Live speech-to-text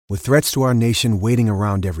With threats to our nation waiting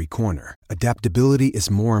around every corner, adaptability is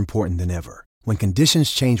more important than ever. When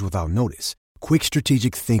conditions change without notice, quick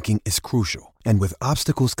strategic thinking is crucial. And with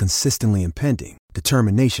obstacles consistently impending,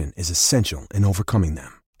 determination is essential in overcoming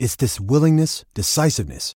them. It's this willingness,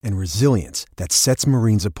 decisiveness, and resilience that sets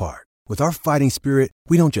Marines apart. With our fighting spirit,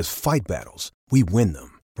 we don't just fight battles, we win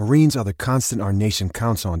them. Marines are the constant our nation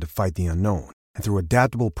counts on to fight the unknown. And through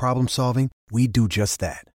adaptable problem solving, we do just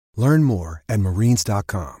that. Learn more at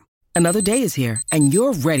marines.com. Another day is here, and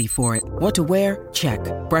you're ready for it. What to wear? Check.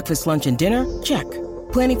 Breakfast, lunch, and dinner? Check.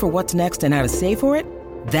 Planning for what's next and how to save for it?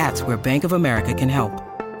 That's where Bank of America can help.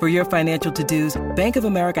 For your financial to-dos, Bank of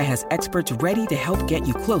America has experts ready to help get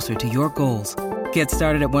you closer to your goals. Get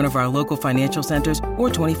started at one of our local financial centers or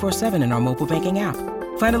 24/7 in our mobile banking app.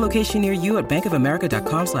 Find a location near you at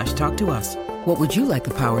bankofamerica.com/talktous. What would you like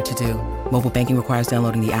the power to do? Mobile banking requires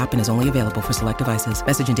downloading the app and is only available for select devices.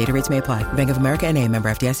 Message and data rates may apply. Bank of America N.A., member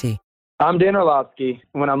FDIC. I'm Dan Orlovsky.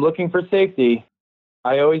 When I'm looking for safety,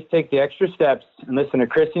 I always take the extra steps and listen to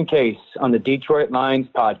Chris and Case on the Detroit Lions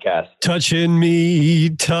podcast. Touching me,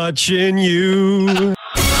 touching you.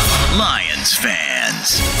 Lions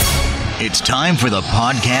fans, it's time for the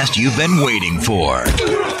podcast you've been waiting for.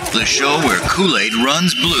 The show where Kool-Aid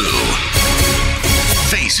runs blue,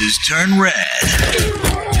 faces turn red,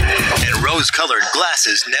 and rose-colored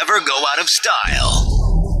glasses never go out of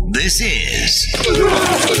style. This is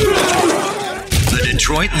the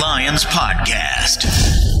Detroit Lions Podcast,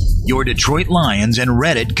 your Detroit Lions and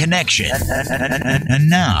Reddit connection. And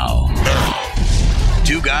now,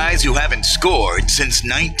 two guys who haven't scored since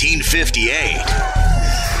 1958,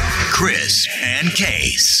 Chris and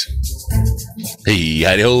Case. Hey,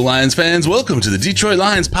 howdy-ho, Lions fans. Welcome to the Detroit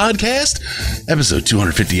Lions Podcast, episode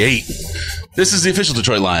 258. This is the official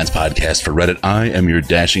Detroit Lions podcast for Reddit. I am your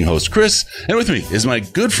dashing host, Chris, and with me is my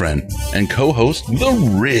good friend and co-host, The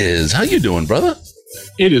Riz. How you doing, brother?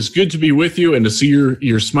 It is good to be with you and to see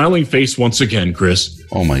your smiling face once again, Chris.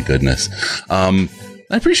 Oh my goodness. I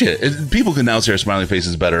appreciate it. People can now see our smiling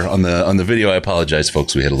faces better on the video. I apologize,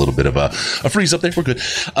 folks. We had a little bit of a freeze up there. We're good.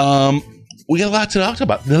 We got a lot to talk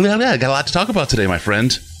about. I got a lot to talk about today, my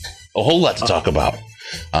friend. A whole lot to talk about.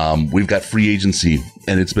 We've got free agency,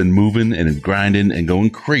 and it's been moving and grinding and going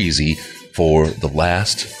crazy for the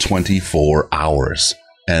last 24 hours.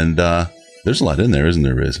 And there's a lot in there, isn't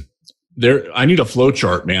there, Riz? I need a flow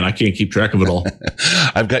chart, man. I can't keep track of it all.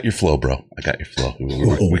 I've got your flow, bro. I got your flow.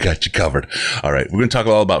 We got you covered. All right. We're going to talk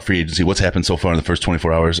all about free agency, what's happened so far in the first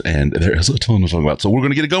 24 hours, and there is a ton to talk about. So we're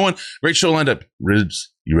going to get it going. Great show lined up. Riz,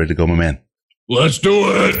 you ready to go, my man? Let's do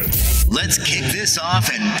it. Let's kick this off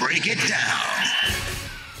and break it down.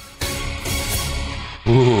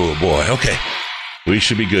 Oh, boy. Okay. We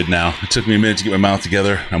should be good now. It took me a minute to get my mouth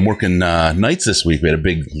together. I'm working nights this week. We had a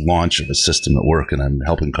big launch of a system at work, and I'm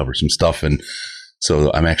helping cover some stuff. And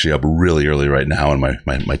so I'm actually up really early right now, and my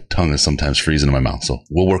tongue is sometimes freezing in my mouth. So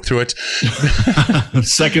we'll work through it.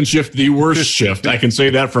 Second shift, the worst shift. I can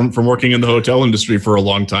say that from working in the hotel industry for a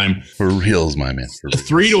long time. For reals, my man.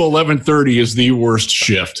 3 to 11:30 is the worst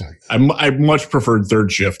shift. I much preferred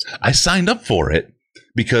third shift. I signed up for it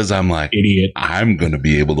because I'm like, idiot. I'm going to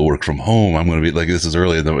be able to work from home. I'm going to be like, this is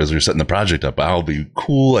early as we're setting the project up. I'll be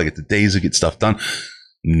cool. I get the days to get stuff done.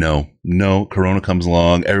 No. Corona comes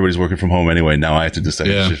along. Everybody's working from home anyway. Now I have to decide.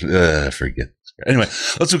 Forget. Anyway,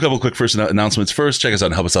 let's do a couple of quick first announcements. First, check us out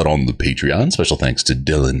and help us out on the Patreon. Special thanks to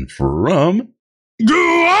Dylan from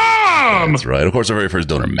Guam. That's right. Of course, our very first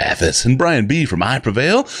donor, Mathis, and Brian B. from I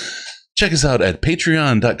Prevail. Check us out at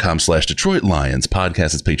patreon.com/Detroit Lions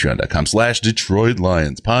Podcast. It's patreon.com/Detroit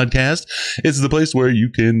Lions Podcast. It's the place where you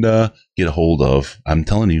can get a hold of, I'm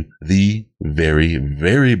telling you, the very,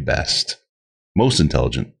 very best, most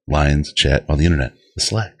intelligent Lions chat on the internet, the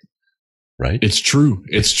Slack. Right? It's true.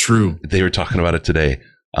 It's true. They were talking about it today.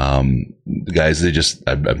 The guys,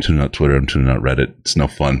 I'm tuning out Twitter. I'm tuning out Reddit. It's no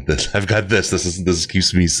fun. I've got this. This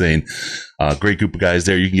keeps me sane. Great group of guys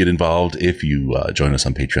there. You can get involved if you join us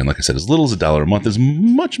on Patreon. Like I said, as little as $1 a month, as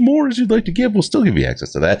much more as you'd like to give, we'll still give you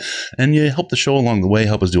access to that. And you help the show along the way.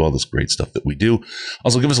 Help us do all this great stuff that we do.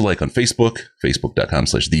 Also, give us a like on Facebook,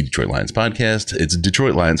 facebook.com/The Detroit Lions Podcast. It's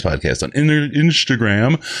Detroit Lions Podcast on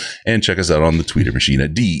Instagram. And check us out on the Twitter machine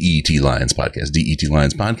at DET Lions Podcast. DET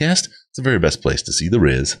Lions Podcast. It's the very best place to see the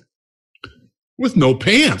Riz. With no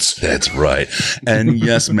pants. That's right. And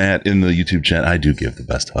yes, Matt, in the YouTube chat, I do give the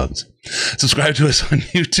best hugs. Subscribe to us on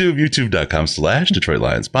YouTube, youtube.com/Detroit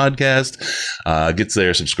Lions Podcast. Get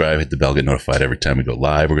there, subscribe, hit the bell, get notified every time we go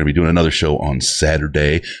live. We're going to be doing another show on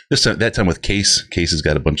Saturday. That time with Case. Case has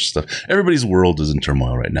got a bunch of stuff. Everybody's world is in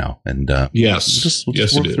turmoil right now. And yes, we'll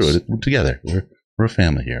just work through it together. We're a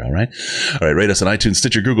family here, all right? All right, rate us on iTunes,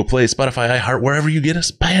 Stitcher, Google Play, Spotify, iHeart, wherever you get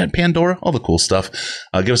us, Pandora, all the cool stuff.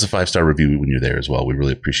 Give us a 5-star review when you're there as well. We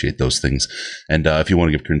really appreciate those things. And if you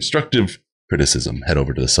want to give constructive criticism, head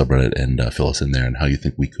over to the subreddit and fill us in there on how you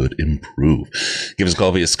think we could improve. Give us a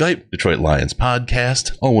call via Skype, Detroit Lions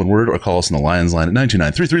Podcast, all one word, or call us on the Lions line at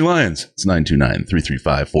 929-33-LIONS. It's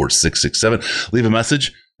 929-335-4667. Leave a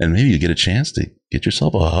message, and maybe you get a chance to get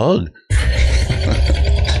yourself a hug.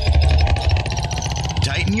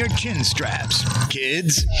 Tighten your chin straps,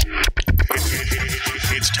 kids.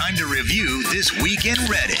 It's time to review This Week in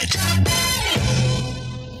Reddit.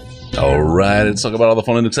 All right, let's talk about all the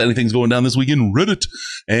fun and exciting things going down this week in Reddit.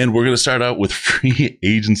 And we're going to start out with free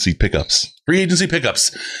agency pickups.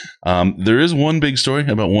 There is one big story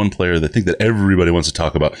about one player that I think that everybody wants to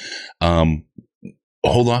talk about.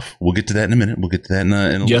 Hold off. We'll get to that in a minute. We'll get to that in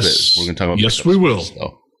a little bit. We're going to talk about pickups. We will.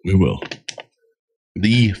 So, we will.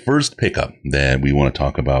 The first pickup that we want to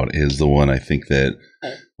talk about is the one I think that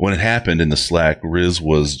when it happened in the Slack, Riz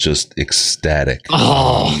was just ecstatic.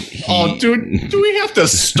 Dude, do we have to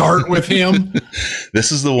start with him?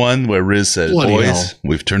 This is the one where Riz said, Bloody boys, hell.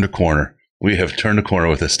 we've turned a corner. We have turned a corner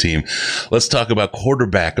with this team. Let's talk about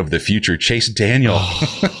quarterback of the future, Chase Daniel.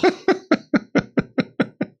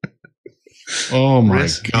 Oh, my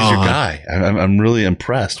Riz, God. He's your guy. I'm really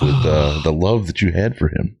impressed with the love that you had for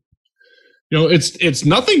him. You know, it's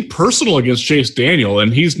nothing personal against Chase Daniel,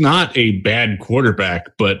 and he's not a bad quarterback,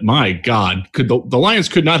 but my God, the Lions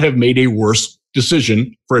could not have made a worse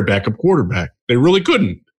decision for a backup quarterback. They really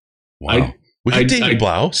couldn't. Wow. We got David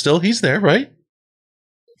Blau. Still, he's there, right?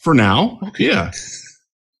 For now. Okay. Yeah.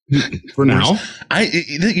 For now. I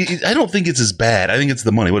don't think it's as bad. I think it's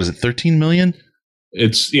the money. What is it, $13 million?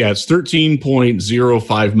 It's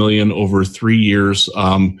 $13.05 million over 3 years.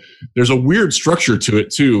 There's a weird structure to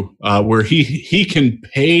it too, where he can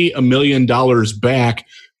pay $1 million back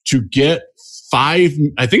to get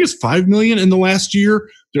 $5 million in the last year.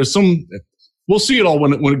 There's some. We'll see it all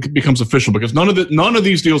when it becomes official, because none of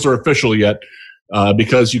these deals are official yet,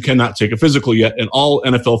 because you cannot take a physical yet, and all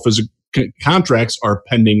NFL contracts are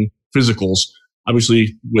pending physicals.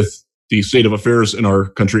 Obviously, with the state of affairs in our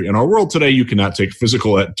country and our world today, you cannot take a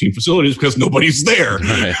physical at team facilities because nobody's there.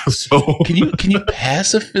 Right. So can you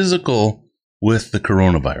pass a physical with the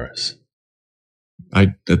coronavirus?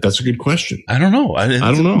 That's a good question. I don't know. I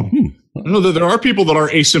don't know. I know that there are people that are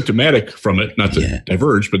asymptomatic from it, not to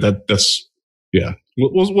diverge, but that's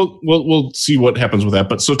We'll see what happens with that.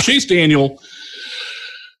 But so Chase Daniel,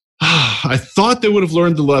 I thought they would have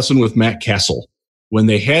learned the lesson with Matt Castle, when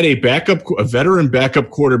they had a veteran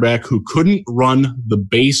backup quarterback who couldn't run the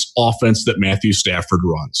base offense that Matthew Stafford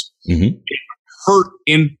runs. Mm-hmm. It hurt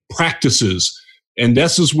in practices. And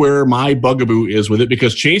this is where my bugaboo is with it,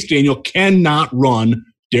 because Chase Daniel cannot run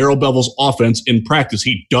Darrell Bevell's offense in practice.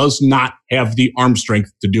 He does not have the arm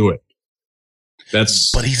strength to do it.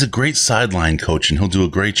 But he's a great sideline coach, and he'll do a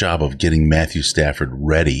great job of getting Matthew Stafford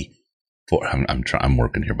ready. I'm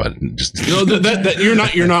working here, but just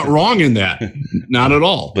you're not wrong in that, not at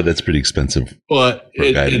all. But that's pretty expensive. But for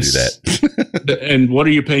a guy to do that. And what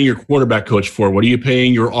are you paying your quarterback coach for? What are you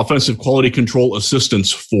paying your offensive quality control assistants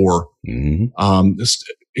for? Mm-hmm.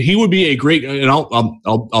 He would be a great. And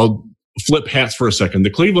I'll flip hats for a second.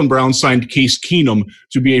 The Cleveland Browns signed Case Keenum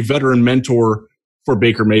to be a veteran mentor for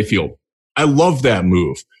Baker Mayfield. I love that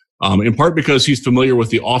move, in part because he's familiar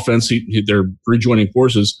with the offense. They're rejoining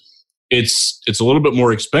forces. It's a little bit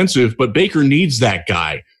more expensive, but Baker needs that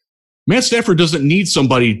guy. Matt Stafford doesn't need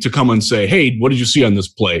somebody to come and say, "Hey, what did you see on this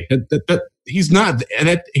play?" He's not.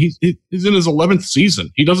 He's in his 11th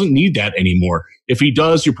season. He doesn't need that anymore. If he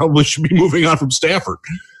does, you probably should be moving on from Stafford.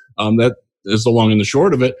 That is the long and the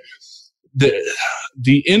short of it.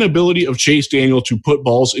 The inability of Chase Daniel to put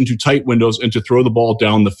balls into tight windows and to throw the ball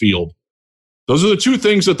down the field. Those are the two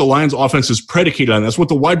things that the Lions offense is predicated on. That's what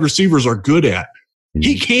the wide receivers are good at.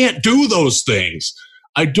 He can't do those things.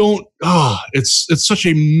 It's such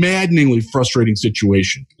a maddeningly frustrating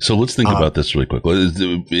situation. So let's think about this really quick.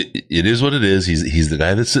 It is what it is. He's the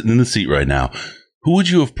guy that's sitting in the seat right now. Who would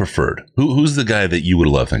you have preferred? Who's the guy that you would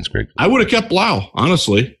have loved? Thanks, Greg. I would have kept Blau,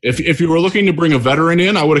 honestly. If you were looking to bring a veteran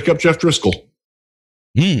in, I would have kept Jeff Driscoll.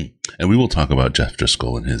 And we will talk about Jeff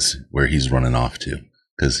Driscoll and where he's running off to,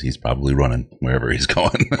 because he's probably running wherever he's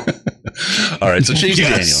going. All right, so Chase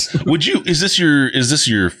Daniel, is this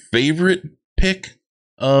your favorite pick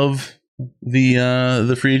of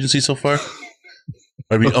the free agency so far?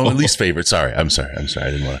 I mean, least favorite. Sorry. I'm sorry. I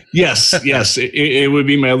didn't want to. Yes. It would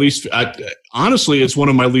be my least. Honestly, it's one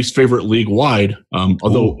of my least favorite league wide.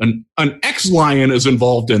 Although an ex-Lion is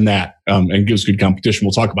involved in that and gives good competition.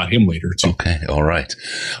 We'll talk about him later too. Okay. All right.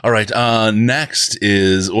 Next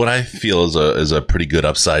is what I feel is a pretty good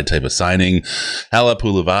upside type of signing.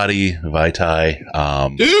 Halapoulivaati,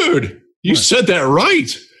 Vaitai. Dude, you said that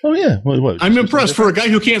right. Oh, yeah. What? I'm impressed. For a guy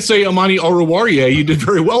who can't say Amani Oruwariye, you did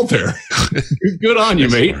very well there. Good on you,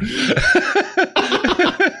 mate.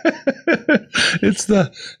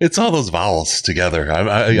 It's all those vowels together.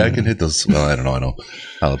 I can hit those. Well, I don't know. I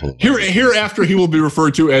know. Hereafter, he will be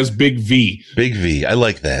referred to as Big V. Big V. I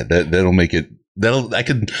like that. That'll make it. I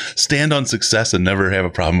can stand on success and never have a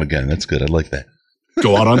problem again. That's good. I like that.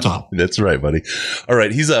 Go out on top. That's right, buddy. All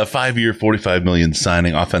right. He's a 5-year, $45 million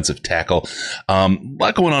signing, offensive tackle. A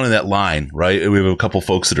lot going on in that line, right? We have a couple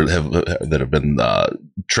folks that have been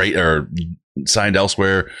signed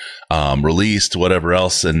elsewhere, released, whatever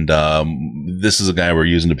else. And this is a guy we're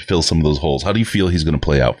using to fill some of those holes. How do you feel he's going to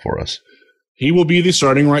play out for us? He will be the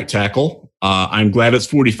starting right tackle. I'm glad it's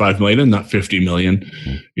 $45 million and not $50 million.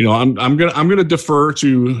 Mm-hmm. You know, I'm gonna defer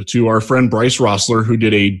to our friend Bryce Rossler, who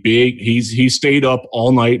did a big. He stayed up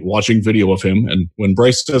all night watching video of him, and when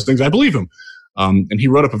Bryce says things, I believe him. And he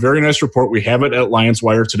wrote up a very nice report. We have it at Lions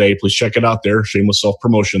Wire today. Please check it out there. Shameless self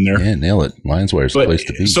promotion there. Yeah, nail it. Lions Wire is the place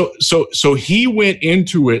to be. So he went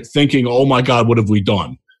into it thinking, "Oh my God, what have we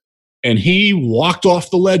done?" And he walked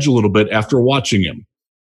off the ledge a little bit after watching him.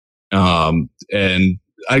 And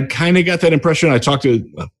I kind of got that impression.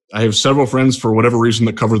 I have several friends for whatever reason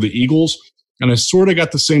that cover the Eagles, and I sort of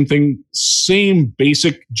got the same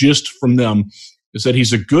basic gist from them, is that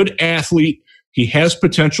he's a good athlete. He has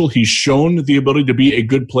potential. He's shown the ability to be a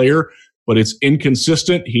good player, but it's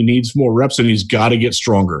inconsistent. He needs more reps, and he's got to get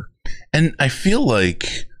stronger. And I feel like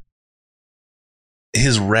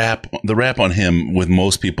the rap on him with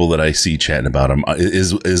most people that I see chatting about him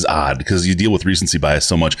is odd, because you deal with recency bias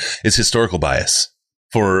so much. It's historical bias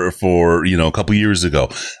for a couple years ago.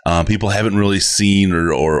 People haven't really seen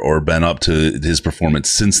or been up to his performance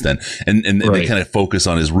since then, and right. They kind of focus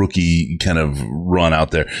on his rookie kind of run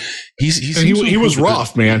out there. He was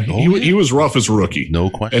rough, man. He was rough as a rookie, no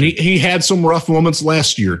question. And he had some rough moments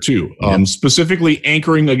last year too, specifically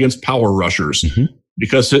anchoring against power rushers. Mm-hmm.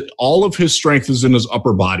 Because all of his strength is in his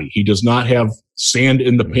upper body. He does not have sand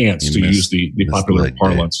in the pants, to use the popular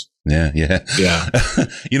parlance. Yeah.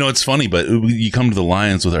 It's funny, but you come to the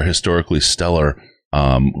Lions with our historically stellar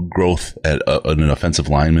growth at an offensive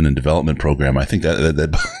lineman and development program. I think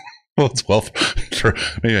that bodes well for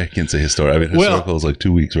maybe I can't say historical. I mean, historical is like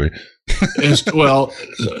 2 weeks, right? This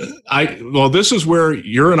is where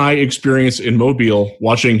you and I experience in Mobile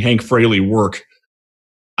watching Hank Fraley work.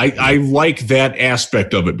 I like that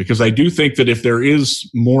aspect of it, because I do think that if there is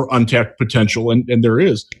more untapped potential, and there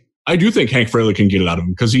is, I do think Hank Fraley can get it out of him,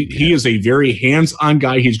 because he is a very hands-on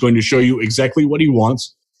guy. He's going to show you exactly what he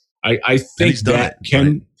wants. I think that can,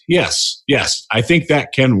 right? Yes, I think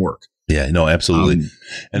that can work. Yeah, no, absolutely.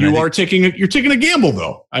 You're taking a gamble,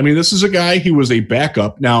 though. I mean, this is a guy who was a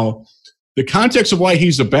backup. Now, the context of why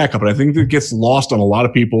he's a backup, and I think that gets lost on a lot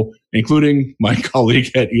of people, including my colleague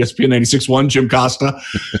at ESPN 96.1, Jim Costa.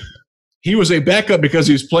 He was a backup because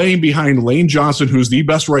he was playing behind Lane Johnson, who's the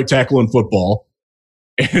best right tackle in football,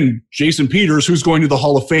 and Jason Peters, who's going to the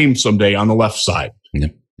Hall of Fame someday on the left side.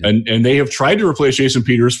 Yep. And they have tried to replace Jason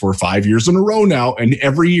Peters for 5 years in a row now, and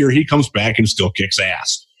every year he comes back and still kicks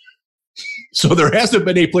ass. So there hasn't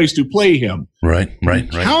been a place to play him. Right.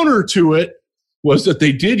 Counter to it was that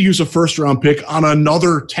they did use a first-round pick on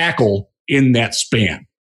another tackle in that span,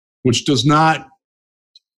 which doesn't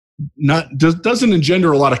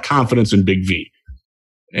engender a lot of confidence in Big V.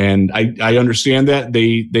 And I understand that.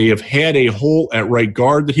 They have had a hole at right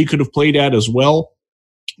guard that he could have played at as well.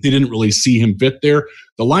 They didn't really see him fit there.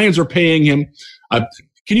 The Lions are paying him.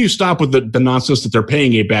 Can you stop with the nonsense that they're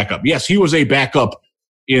paying a backup? Yes, he was a backup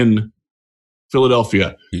in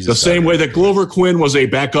Philadelphia, the same way that Glover Quinn was a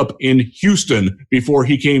backup in Houston before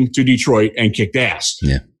he came to Detroit and kicked ass.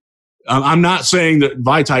 Yeah. I'm not saying that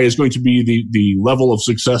Vaitai is going to be the level of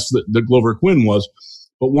success that Glover Quinn was,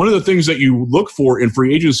 but one of the things that you look for in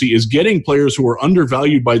free agency is getting players who are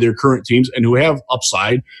undervalued by their current teams and who have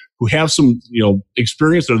upside, who have some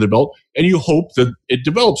experience under their belt, and you hope that it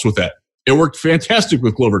develops with that. It worked fantastic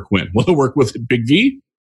with Glover Quinn. Will it work with Big V?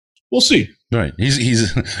 We'll see. Right.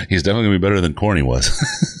 He's definitely going to be better than Corny was.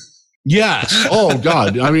 Yes. Oh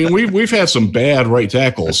God. I mean, we've had some bad right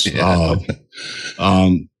tackles. Yeah.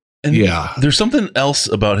 There's something else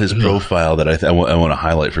about his profile that I want to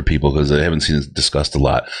highlight for people, because I haven't seen it discussed a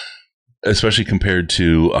lot, especially compared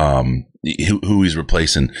to who he's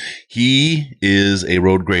replacing. He is a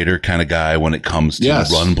road grader kind of guy when it comes to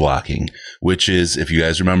run blocking, which is, if you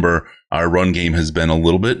guys remember, our run game has been a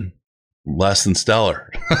little bit less than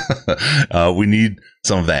stellar. We need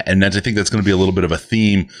some of that. And I think that's going to be a little bit of a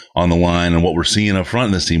theme on the line and what we're seeing up front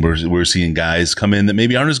in this team. We're seeing guys come in that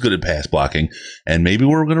maybe aren't as good at pass blocking, and maybe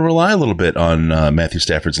we're going to rely a little bit on Matthew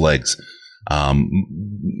Stafford's legs.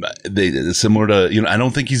 They similar to, I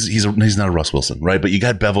don't think he's not a Russ Wilson, right? But you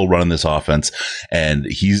got Bevel running this offense, and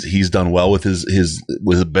he's done well with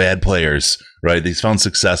with bad players, right? He's found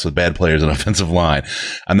success with bad players on offensive line.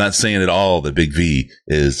 I'm not saying at all that Big V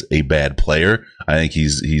is a bad player. I think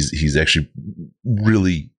he's actually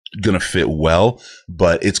really going to fit well,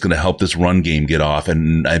 but it's going to help this run game get off.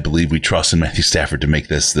 And I believe we trust in Matthew Stafford to make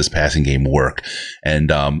this passing game work.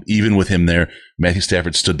 And even with him there, Matthew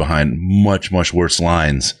Stafford stood behind much, much worse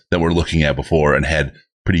lines that we're looking at before and had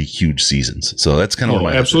pretty huge seasons. So that's kind of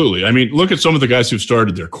absolutely. I mean, look at some of the guys who've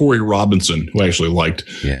started there. Corey Robinson, who I actually liked.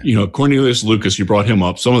 Yeah. Cornelius Lucas, you brought him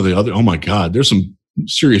up. Some of the other, oh my God, there's some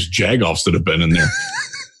serious jagoffs that have been in there.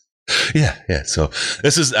 Yeah. So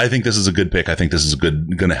I think this is a good pick. I think this is going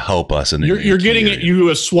to help us. And you're getting it.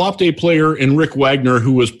 You swapped a player in Rick Wagner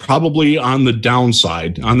who was probably on the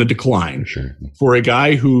downside, on the decline, for a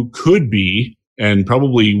guy who could be and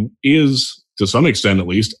probably is, to some extent at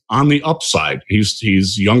least, on the upside.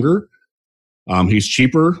 He's younger. He's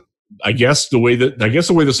cheaper. I guess the way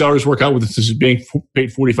the salaries work out with this being paid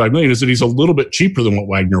 $45 million is that he's a little bit cheaper than what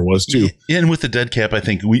Wagner was too. Yeah, and with the dead cap, I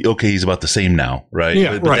think he's about the same now, right?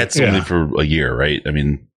 Yeah, but that's only for a year, right? I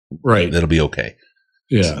mean, right, that'll be okay.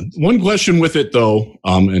 Yeah. One question with it though,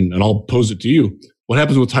 and I'll pose it to you: what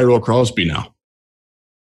happens with Tyrell Crosby now?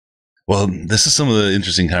 Well, this is some of the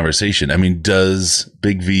interesting conversation. I mean, does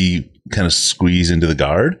Big V kind of squeeze into the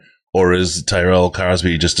guard? Or is Tyrell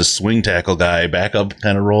Crosby just a swing tackle guy, backup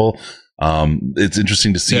kind of role? It's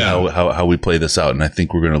interesting to see how we play this out, and I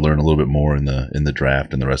think we're going to learn a little bit more in the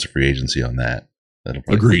draft and the rest of free agency on that.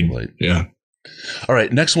 Agreed. Yeah. All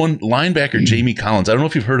right, next one, linebacker Jamie Collins. I don't know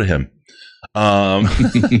if you've heard of him.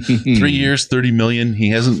 3 years, $30 million.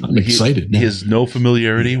 I'm excited. He has no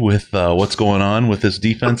familiarity with what's going on with this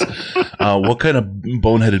defense. What kind of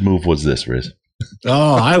boneheaded move was this, Riz?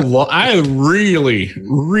 Oh, I really,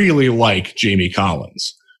 really like Jamie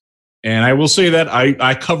Collins. And I will say that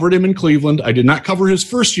I covered him in Cleveland. I did not cover his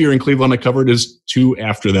first year in Cleveland. I covered his two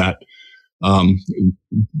after that,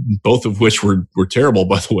 both of which were terrible,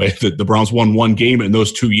 by the way. The Browns won one game in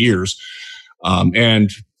those 2 years. And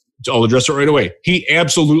I'll address it right away. He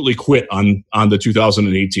absolutely quit on the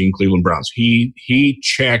 2018 Cleveland Browns. He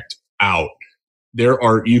checked out.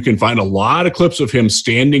 You can find a lot of clips of him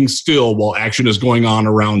standing still while action is going on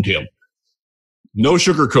around him. No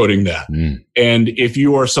sugarcoating that. And if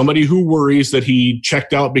you are somebody who worries that he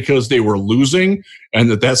checked out because they were losing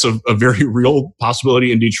and that's a very real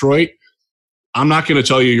possibility in Detroit, I'm not going to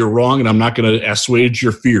tell you you're wrong, and I'm not going to assuage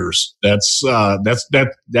your fears. That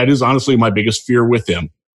is honestly my biggest fear with him,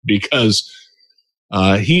 because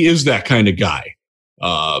he is that kind of guy.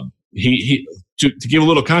 To give a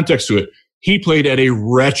little context to it, he played at a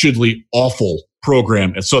wretchedly awful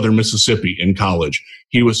program at Southern Mississippi in college.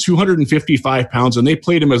 He was 255 pounds, and they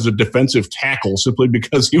played him as a defensive tackle simply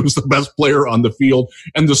because he was the best player on the field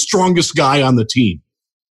and the strongest guy on the team.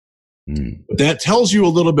 But that tells you a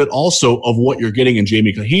little bit also of what you're getting in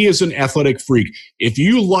Jamie. He is an athletic freak. If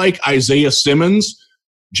you like Isaiah Simmons,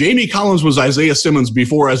 Jamie Collins was Isaiah Simmons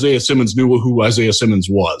before Isaiah Simmons knew who Isaiah Simmons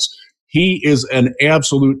was. He is an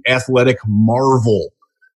absolute athletic marvel.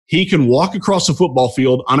 He can walk across the football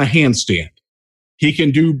field on a handstand. He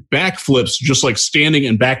can do backflips just like standing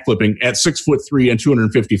and backflipping at 6'3" and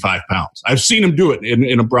 255 pounds. I've seen him do it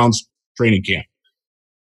in a Browns training camp.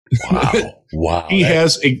 Wow.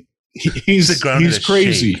 He's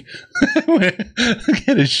crazy. Look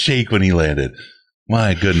at his shake when he landed.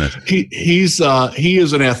 My goodness. He is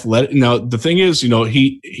an athletic. Now, the thing is,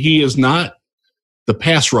 he is not the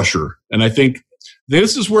pass rusher. And I think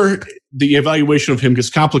this is where the evaluation of him gets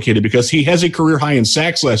complicated, because he has a career high in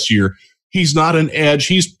sacks last year. He's not an edge.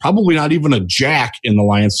 He's probably not even a jack in the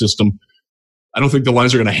Lions system. I don't think the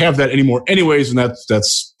Lions are going to have that anymore anyways, and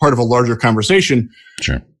that's part of a larger conversation.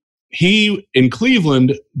 Sure. He, in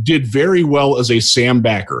Cleveland, did very well as a Sam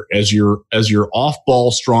backer, as your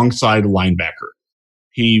off-ball strong side linebacker.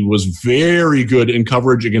 He was very good in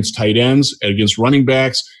coverage against tight ends and against running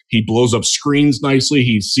backs. He blows up screens nicely.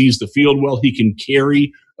 He sees the field well. He can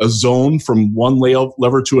carry a zone from one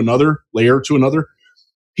layer to another.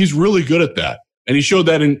 He's really good at that, and he showed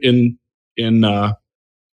that in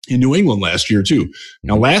New England last year too.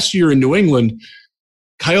 Now, last year in New England,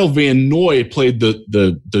 Kyle Van Noy played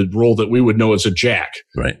the role that we would know as a jack.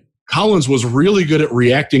 Right. Collins was really good at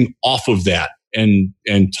reacting off of that and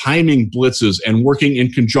timing blitzes and working in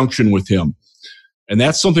conjunction with him. And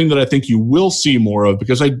that's something that I think you will see more of,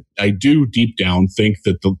 because I do deep down think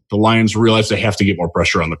that the Lions realize they have to get more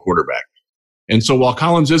pressure on the quarterback. And so while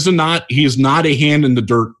Collins he is not a hand in the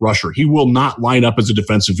dirt rusher. He will not line up as a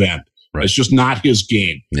defensive end. Right. It's just not his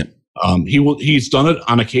game. Yep. He's done it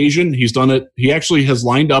on occasion. He actually has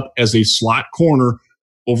lined up as a slot corner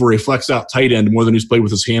over a flex out tight end more than he's played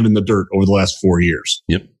with his hand in the dirt over the last 4 years.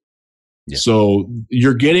 Yep. Yeah. So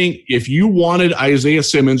if you wanted Isaiah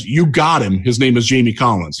Simmons, you got him. His name is Jamie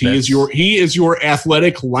Collins. He is your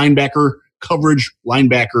athletic linebacker, coverage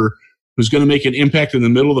linebacker who's going to make an impact in the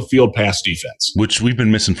middle of the field pass defense, which we've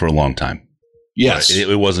been missing for a long time. Yes,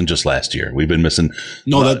 it wasn't just last year. We've been missing.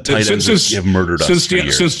 Tight ends that have murdered us since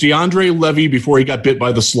DeAndre Levy, before he got bit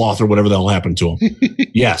by the sloth or whatever the hell happened to him.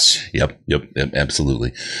 Yes. Yep.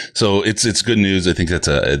 Absolutely. So it's good news. I think that's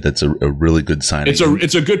a really good sign. It's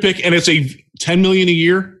a good pick, and it's a $10 million a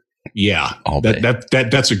year. Yeah,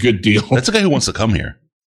 that's a good deal. That's a guy who wants to come here.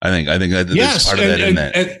 I think yes, part of that in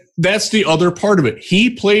that. And that's the other part of it. He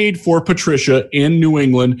played for Patricia in New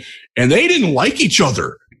England, and they didn't like each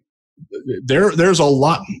other. There's a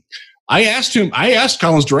lot. I asked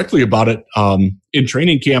Collins directly about it in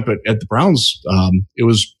training camp at the Browns. It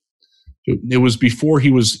was before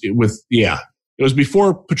he was it was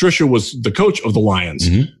before Patricia was the coach of the Lions.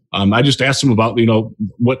 Mm-hmm. I just asked him about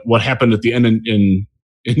what happened at the end in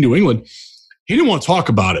New England. He didn't want to talk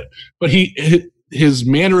about it, but his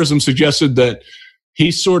mannerism suggested that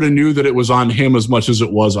he sort of knew that it was on him as much as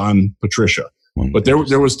it was on Patricia. But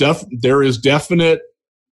there is definite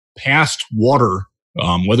past water,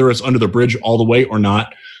 whether it's under the bridge all the way or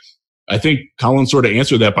not. I think Collins sort of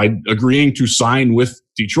answered that by agreeing to sign with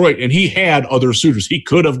Detroit, and he had other suitors. He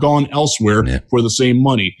could have gone elsewhere for the same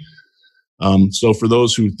money. So for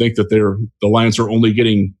those who think that the Lions are only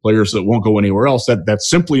getting players that won't go anywhere else, that's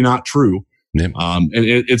simply not true. Yeah. And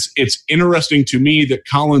it's interesting to me that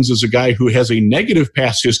Collins is a guy who has a negative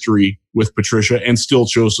past history with Patricia and still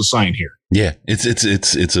chose to sign here. Yeah,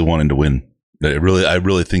 it's a wanting to win. I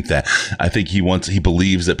really think that. I think he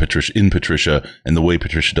believes that Patricia and the way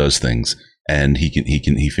Patricia does things, and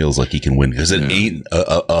he feels like he can win, because it ain't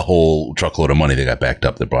a whole truckload of money that got backed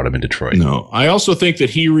up that brought him in Detroit. No, I also think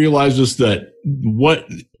that he realizes that what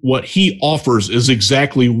he offers is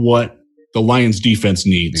exactly what the Lions defense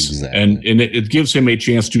needs. Exactly. And it gives him a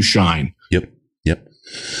chance to shine. Yep.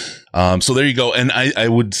 So there you go. And I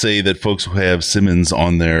would say that folks who have Simmons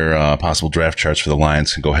on their possible draft charts for the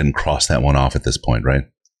Lions can go ahead and cross that one off at this point, right?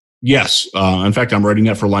 Yes. In fact, I'm writing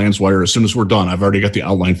that for Lions Wire as soon as we're done. I've already got the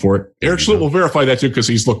outline for it. Eric Schlitt will verify that too, because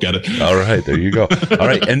he's looked at it. All right. There you go. All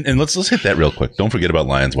right. And let's hit that real quick. Don't forget about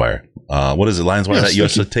Lions Wire. What is it?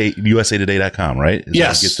 LionsWire.usatoday.com, right?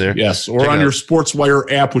 Yes. Get there? Yes. Or on your Sports Wire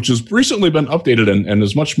app, which has recently been updated and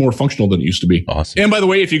is much more functional than it used to be. Awesome. And by the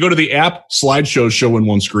way, if you go to the app, slideshows show in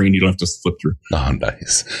one screen. You don't have to flip through. Oh,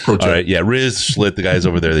 nice. All right. Yeah. Riz, Schlitt, the guys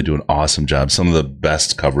over there, they do an awesome job. Some of the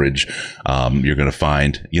best coverage you're going to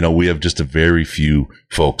find. We have just a very few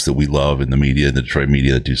folks that we love in the media, the Detroit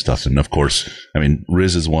media, that do stuff. And of course,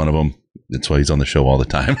 Riz is one of them. That's why he's on the show all the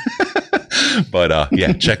time. But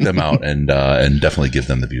check them out and definitely give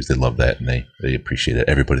them the views. They love that, and they appreciate it.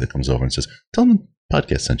 Everybody that comes over and says, "Tell them the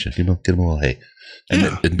podcast sent you." Give them a little hey,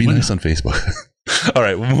 and be nice on Facebook. All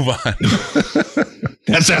right, we'll move on.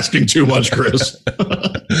 That's asking too much, Chris.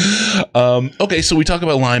 Okay, so we talk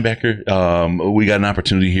about linebacker. We got an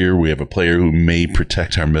opportunity here. We have a player who may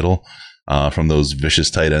protect our middle from those vicious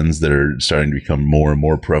tight ends that are starting to become more and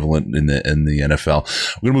more prevalent in the NFL.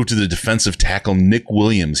 We're going to move to the defensive tackle, Nick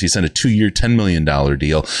Williams. He signed a 2-year, $10 million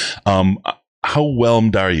deal. How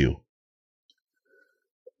whelmed are you?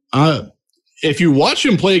 If you watch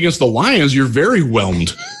him play against the Lions, you're very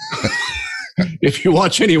whelmed. If you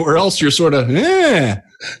watch anywhere else, you're sort of,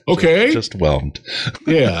 okay. Just whelmed.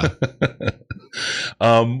 Yeah.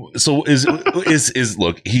 So is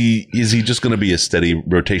he just going to be a steady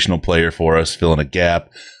rotational player for us, filling a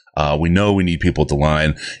gap? We know we need people at the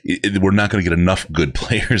line. We're not going to get enough good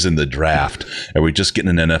players in the draft. Are we just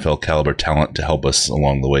getting an NFL caliber talent to help us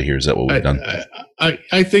along the way here? Is that what we've done?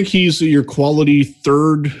 I think he's your quality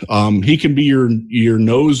third. He can be your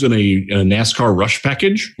nose in a NASCAR rush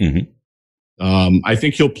package. Mm-hmm. I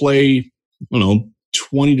think he'll play,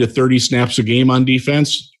 20 to 30 snaps a game on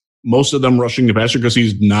defense. Most of them rushing the passer because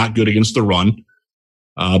he's not good against the run.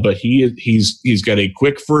 But he's got a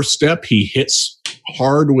quick first step. He hits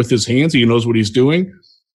hard with his hands. He knows what he's doing.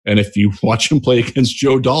 And if you watch him play against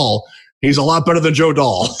Joe Dahl, He's a lot better than Joe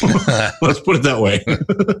Dahl. Let's put it that way.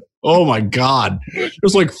 Oh my God.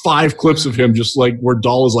 There's like 5 clips of him just like where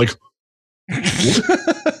Dahl is like,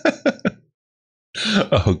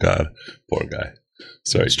 oh God, poor guy.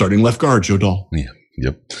 Sorry. Starting left guard, Joe Dahl. Yeah.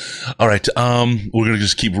 Yep. All right. We're going to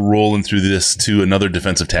just keep rolling through this to another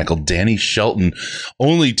defensive tackle, Danny Shelton.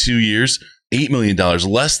 Only 2 years, $8 million,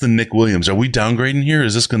 less than Nick Williams. Are we downgrading here?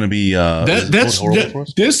 Is this going to be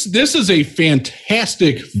this is a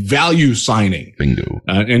fantastic value signing. Bingo.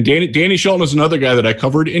 And Danny Shelton is another guy that I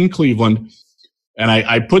covered in Cleveland. And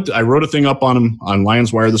I wrote a thing up on him on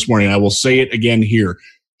Lions Wire this morning. I will say it again here.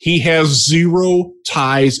 He has 0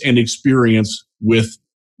 ties and experience with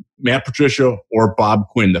Matt Patricia or Bob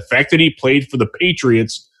Quinn. The fact that he played for the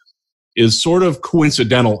Patriots is sort of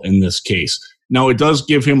coincidental in this case. Now, it does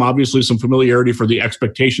give him obviously some familiarity for the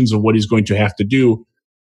expectations of what he's going to have to do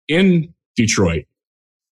in Detroit.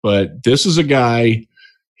 But this is a guy,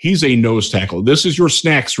 he's a nose tackle. This is your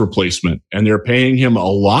Snacks replacement, and they're paying him a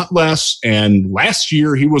lot less. And last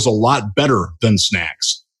year, he was a lot better than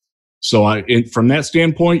Snacks. So from that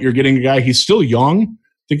standpoint, you're getting a guy, he's still young.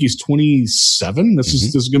 I think he's 27. This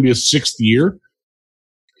is going to be his 6th year.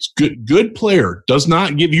 He's good player. Does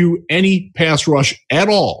not give you any pass rush at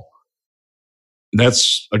all.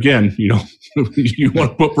 That's, again, you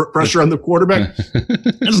want to put pressure on the quarterback.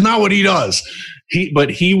 That's not what he does. But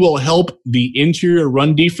he will help the interior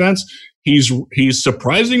run defense. He's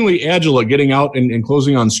surprisingly agile at getting out and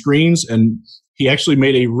closing on screens, and he actually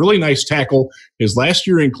made a really nice tackle his last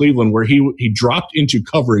year in Cleveland where he dropped into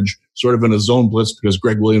coverage sort of in a zone blitz because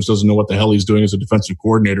Greg Williams doesn't know what the hell he's doing as a defensive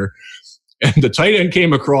coordinator. And the tight end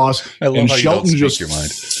came across, and Shelton just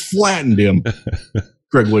flattened him.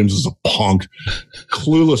 Greg Williams is a punk,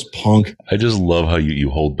 clueless punk. I just love how you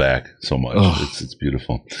hold back so much. It's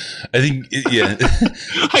beautiful. I think, yeah.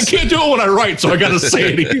 I can't do it when I write, so I got to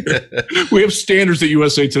say it here. We have standards at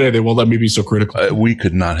USA Today. They won't let me be so critical. We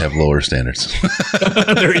could not have lower standards.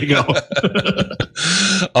 There you go.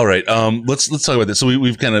 All right. Let's talk about this. So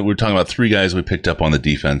we're talking about 3 guys we picked up on the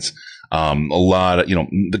defense. A lot of,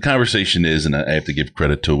 the conversation is, and I have to give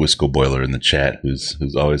credit to Wisco Boiler in the chat, who's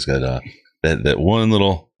always got that one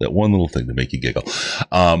little thing to make you giggle.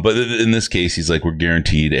 But in this case, he's like, we're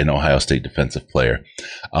guaranteed an Ohio State defensive player.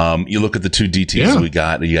 You look at the 2 DTs we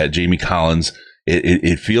got. You got Jamie Collins.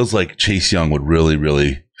 It feels like Chase Young would really,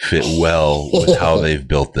 really fit well with how they've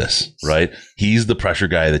built this, right? He's the pressure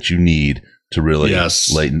guy that you need to really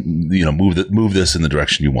move this in the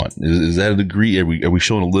direction you want. Is that a degree? Are we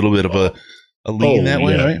showing a little bit of a lean that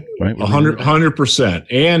way, right? 100%.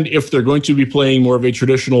 And if they're going to be playing more of a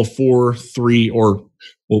traditional 4-3, or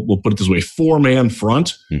we'll put it this way, 4-man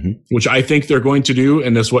front, which I think they're going to do,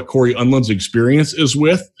 and that's what Corey Unland's experience is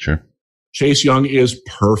with. Sure. Chase Young is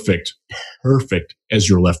perfect as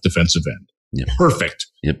your left defensive end. Yep. Perfect.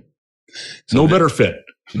 Yep. So no better fit.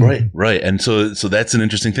 Right. And so that's an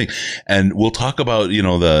interesting thing. And we'll talk about,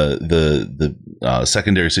 the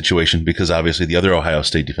secondary situation, because obviously the other Ohio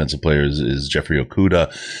State defensive player is Jeffrey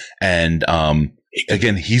Okudah. And,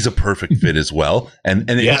 again, he's a perfect fit as well. And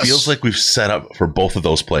it feels like we've set up for both of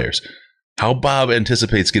those players. How Bob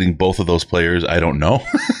anticipates getting both of those players, I don't know.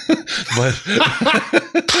 But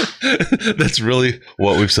that's really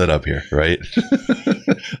what we've set up here, right?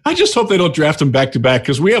 I just hope they don't draft them back to back,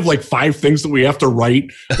 because we have like 5 things that we have to write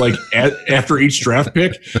like after each draft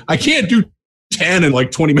pick. I can't do 10 in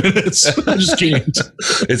like 20 minutes. I just can't.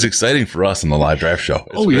 It's exciting for us in the live draft show.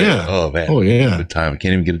 It's great. Yeah. Oh, man. Oh, yeah. Good time. I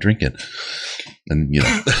can't even get a drink in. And,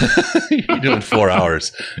 you're doing 4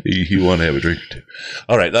 hours. You want to have a drink or 2.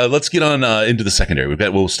 All right. Let's get on into the secondary.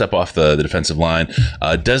 We'll step off the defensive line.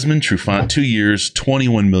 Desmond Trufant, 2 years,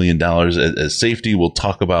 $21 million as safety. We'll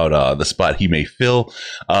talk about the spot he may fill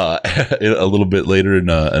a little bit later in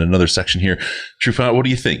another section here. Trufant, what do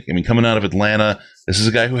you think? I mean, coming out of Atlanta, this is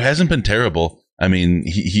a guy who hasn't been terrible. I mean,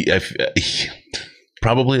 he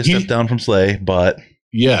probably a step down from Slay, but...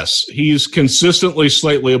 Yes, he's consistently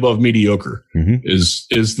slightly above mediocre.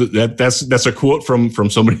 That's a quote from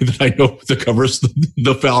somebody that I know that covers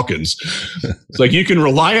the Falcons. It's like, you can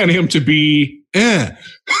rely on him to be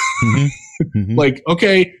like,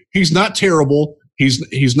 okay, he's not terrible.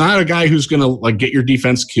 He's not a guy who's going to like get your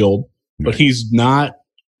defense killed, but he's not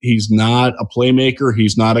a playmaker.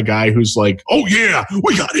 He's not a guy who's like, oh yeah,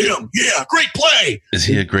 we got him. Yeah, great play. Is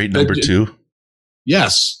he a great number 2?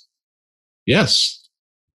 Yes.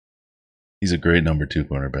 He's a great number 2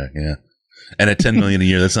 cornerback, yeah. And at $10 million a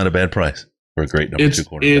year, that's not a bad price for a great number 2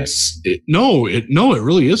 cornerback. No, it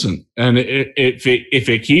really isn't. And if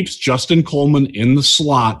it keeps Justin Coleman in the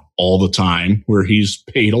slot all the time, where he's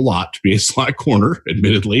paid a lot to be a slot corner,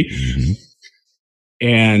 admittedly,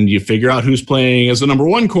 and you figure out who's playing as the number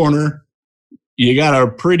one corner, you got a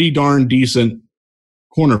pretty darn decent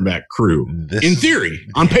cornerback crew, in theory,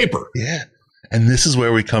 on paper. Yeah. And this is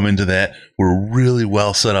where we come into that. We're really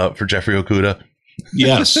well set up for Jeffrey Okudah.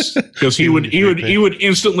 Yes, because he would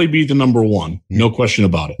instantly be the number one. No question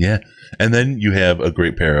about it. Yeah. And then you have a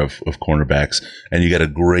great pair of cornerbacks, and you got a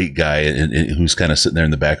great guy who's kind of sitting there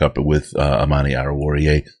in the backup with Amani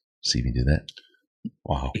Oruwariye. See if you do that.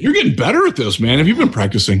 Wow. You're getting better at this, man. Have you been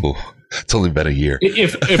practicing? Ooh, it's only been a year.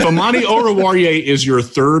 If Amani Oruwariye is your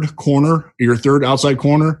third corner, your third outside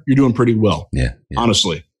corner, you're doing pretty well. Yeah.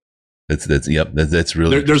 Honestly. That's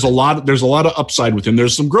really there's a lot of upside with him.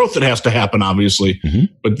 There's some growth that has to happen, obviously,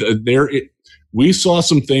 but we saw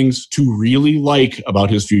some things to really like about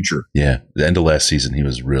his future. Yeah, the end of last season, he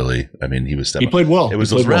was he played well. It was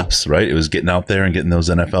those reps, right? It was getting out there and getting those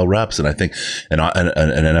NFL reps, and I think an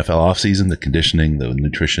NFL offseason, the conditioning, the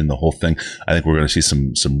nutrition, the whole thing. I think we're going to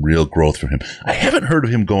see some real growth from him. I haven't heard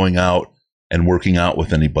of him going out and working out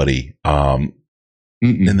with anybody in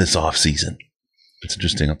this offseason. It's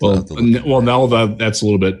interesting. Now that's a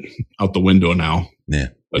little bit out the window now. Yeah.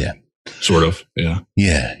 Yeah. Sort of. Yeah.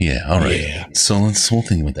 Yeah. Yeah. All right. Yeah. So we'll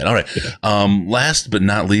think about that. All right. Yeah. Last but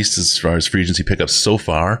not least, as far as free agency pickups so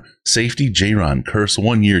far, safety Jaron Kearse,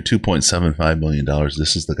 1 year, $2.75 million.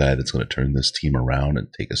 This is the guy that's going to turn this team around and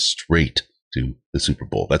take us straight to the Super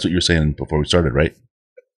Bowl. That's what you were saying before we started, right?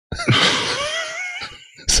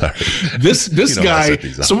 Sorry. This guy.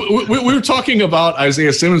 So we were talking about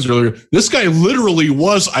Isaiah Simmons earlier. This guy literally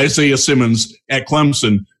was Isaiah Simmons at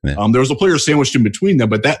Clemson. Yeah. There was a player sandwiched in between them,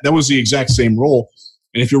 but that was the exact same role.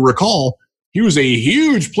 And if you recall, he was a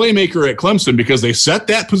huge playmaker at Clemson because they set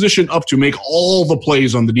that position up to make all the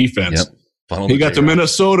plays on the defense. Yep. He got to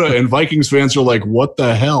Minnesota, and Vikings fans are like, "What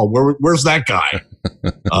the hell? Where's that guy?"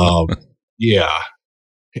 Yeah.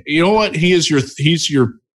 You know what? He's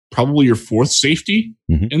your probably your fourth safety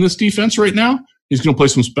in this defense right now. He's going to play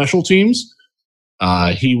some special teams.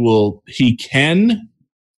 He can,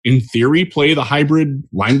 in theory, play the hybrid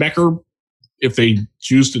linebacker if they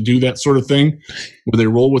choose to do that sort of thing, where they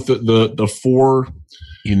roll with the four.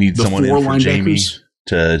 You need someone in for Jamie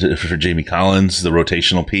for Jamie Collins, the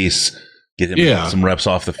rotational piece. Get him some reps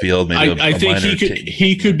off the field. Maybe I think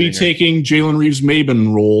he could be taking Jalen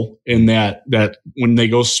Reeves-Maybin role in that when they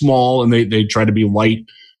go small and they try to be light.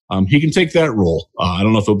 He can take that role. I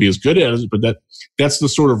don't know if he'll be as good at it, but that's the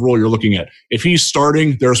sort of role you're looking at. If he's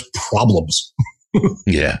starting, there's problems.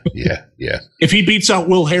 Yeah. If he beats out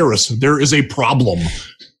Will Harris, there is a problem.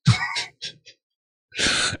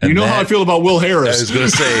 You know how I feel about Will Harris. I was going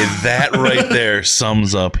to say that right there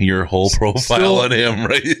sums up your whole profile on him,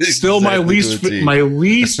 right? Still exactly my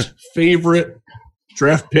least favorite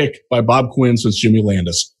draft pick by Bob Quinn since Jimmy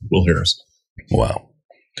Landis, Will Harris. Wow.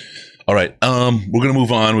 All right. We're going to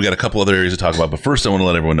move on. We got a couple other areas to talk about, but first I want to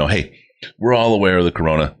let everyone know, hey, we're all aware of the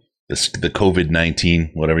corona, the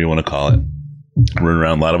COVID-19, whatever you want to call it. Running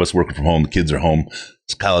around, a lot of us working from home. The kids are home.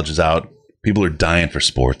 College is out. People are dying for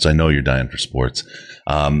sports. I know you're dying for sports.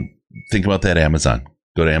 Think about that, Amazon.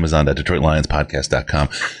 Go to Amazon.DetroitLionsPodcast.com.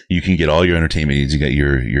 You can get all your entertainment needs. You got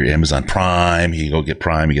your Amazon Prime. You can go get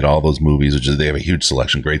Prime. You get all those movies, they have a huge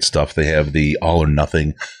selection. Great stuff. They have the All or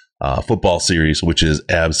Nothing football series, which is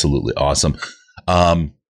absolutely awesome. A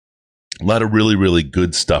lot of really, really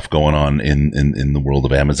good stuff going on in the world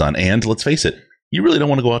of Amazon. And let's face it, you really don't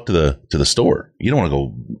want to go out to the store. You don't want to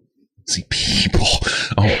go see people.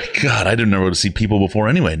 Oh my God, I didn't know to see people before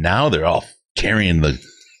anyway. Now they're all carrying the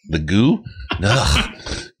goo. Ugh,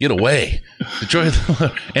 get away.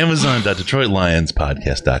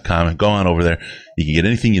 Amazon.DetroitLionsPodcast.com. Go on over there. You can get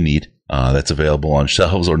anything you need. That's available on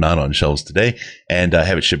shelves or not on shelves today, and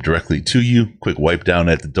have it shipped directly to you. Quick wipe down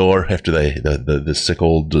at the door after the sick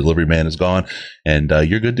old delivery man is gone, and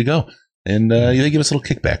you're good to go. And they give us a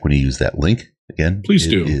little kickback when you use that link. Again, please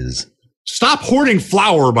do. Stop hoarding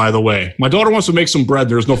flour, by the way. My daughter wants to make some bread.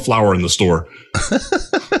 There's no flour in the store.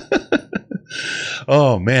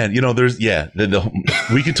 Oh man, we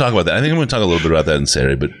can talk about that. I think I'm going to talk a little bit about that in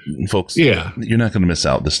Saturday, but folks, you're not going to miss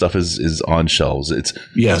out. The stuff is on shelves.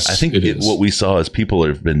 I think what we saw is people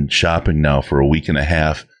have been shopping now for a week and a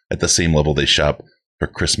half at the same level they shop for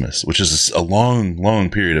Christmas, which is a long, long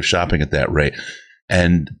period of shopping at that rate.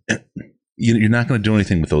 And you're not going to do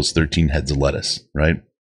anything with those 13 heads of lettuce, right?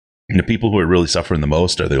 And the people who are really suffering the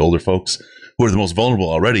most are the older folks who are the most vulnerable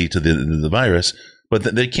already to the virus. But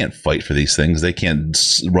they can't fight for these things. They can't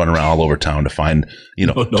run around all over town to find,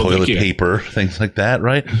 toilet paper, things like that,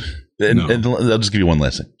 right? And I'll just give you one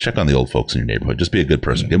last thing. Check on the old folks in your neighborhood. Just be a good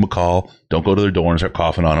person. Give them a call. Don't go to their door and start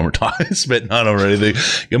coughing on them or spitting on them or anything.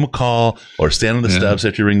 Give them a call or stand on the steps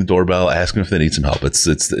after you ring the doorbell. Ask them if they need some help. It's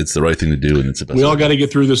the right thing to do, and it's the best. We all got to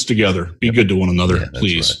get through this together. Be good to one another,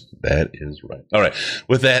 please. Right. That is right. All right.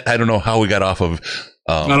 With that, I don't know how we got off of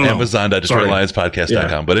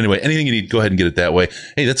Amazon.DetroitLionsPodcast.com. But anyway, anything you need, go ahead and get it that way.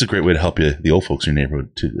 Hey, that's a great way to help you, the old folks in your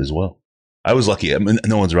neighborhood too, as well. I was lucky. I mean,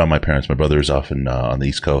 no one's around my parents. My brother is off on the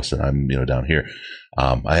East Coast, and I'm down here.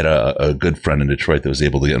 I had a good friend in Detroit that was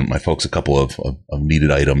able to get my folks a couple of needed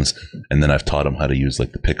items, and then I've taught them how to use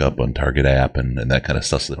like the pickup on Target app and that kind of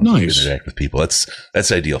stuff, so they don't have to interact with people.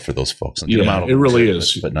 That's ideal for those folks. Get them out it really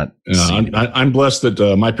is. But not. I'm blessed that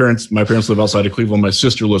my parents live outside of Cleveland. My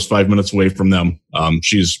sister lives 5 minutes away from them.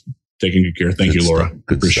 She's taking good care. Thank you, Laura.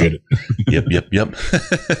 Appreciate it. Yep.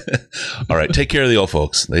 All right. Take care of the old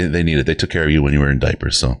folks. They need it. They took care of you when you were in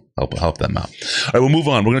diapers. So help them out. All right. We'll move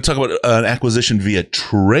on. We're going to talk about an acquisition via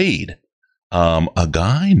trade. A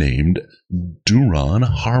guy named Duron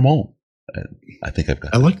Harmon. I think I've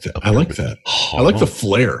got. I like that. I like that. I like the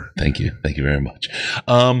flair. Thank you. Thank you very much.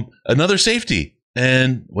 Another safety.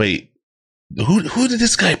 And wait, who did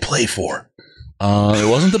this guy play for? It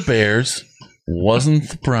wasn't the Bears. Wasn't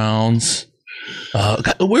the Browns?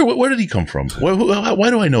 Where did he come from? Why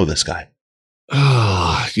do I know this guy?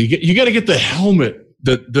 You got to get the helmet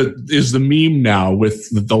that is the meme now with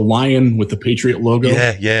the lion with the Patriot logo.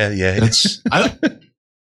 Yeah. That's.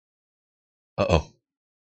 Uh-oh.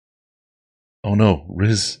 Oh no,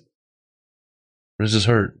 Riz is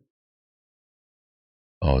hurt.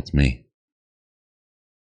 Oh, it's me.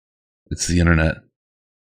 It's the internet.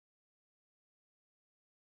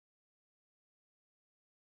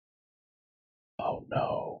 Oh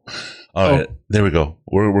no! All right, there we go.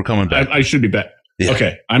 We're coming back. I should be back. Yeah.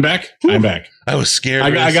 Okay, I'm back. Whew. I'm back. I was scared.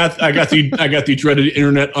 I got the dreaded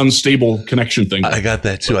internet unstable connection thing. I got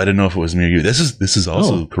that too. I didn't know if it was me or you. This is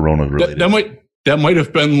also Corona related. That might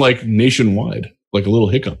have been like nationwide, like a little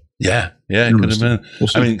hiccup. Yeah, it could have been. We'll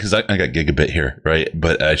I mean, because I got gigabit here, right?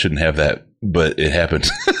 But I shouldn't have that. But it happened.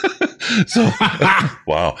 So,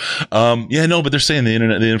 wow. But they're saying the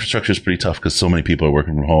infrastructure is pretty tough because so many people are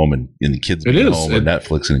working from home and the kids are at home and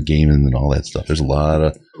Netflix and gaming and all that stuff. There's a lot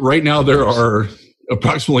of. Right now, there are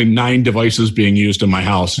approximately 9 devices being used in my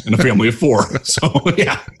house in a family of 4. So,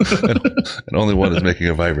 yeah. And only one is making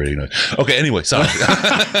a vibrating noise. Okay, anyway, sorry.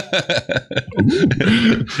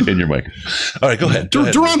 In your mic. All right, go ahead.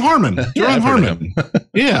 Duron Harmon.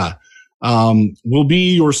 Yeah. Will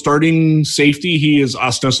be your starting safety. He is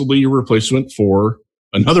ostensibly your replacement for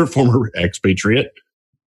another former expatriate,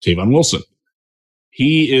 Tavon Wilson.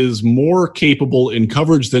 He is more capable in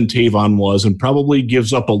coverage than Tavon was and probably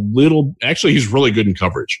gives up a little. Actually, he's really good in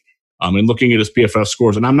coverage. And looking at his PFF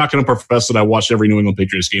scores, and I'm not going to profess that I watched every New England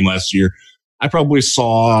Patriots game last year. I probably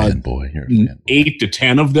saw 8 to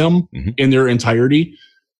 10 of them in their entirety.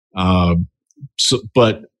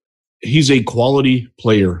 But he's a quality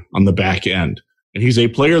player on the back end. And he's a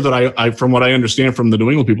player that I from what I understand from the New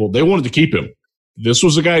England people, they wanted to keep him. This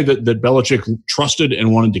was a guy that Belichick trusted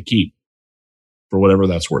and wanted to keep for whatever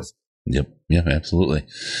that's worth. Yep. Yeah, absolutely.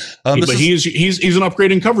 But he's an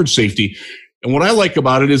upgrade in coverage safety. And what I like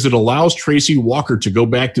about it is it allows Tracy Walker to go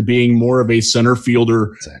back to being more of a center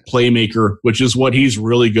fielder playmaker, which is what he's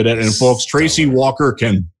really good at. And folks, Tracy Walker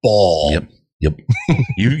can ball. Yep.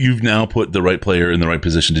 You've now put the right player in the right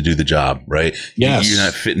position to do the job, right? Yes. You're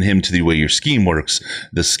not fitting him to the way your scheme works.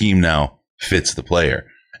 The scheme now fits the player.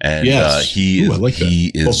 And he is.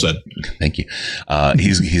 Well said. Thank you.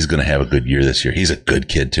 He's going to have a good year this year. He's a good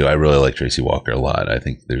kid too. I really like Tracy Walker a lot. I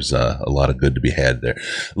think there's a lot of good to be had there.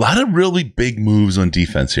 A lot of really big moves on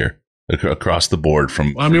defense here across the board.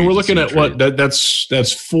 We're looking at what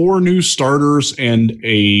that's 4 new starters and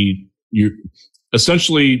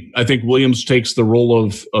essentially, I think Williams takes the role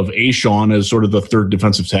of Ashawn as sort of the third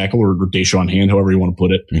defensive tackle, or Deshaun Hand, however you want to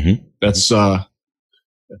put it. Mm-hmm. That's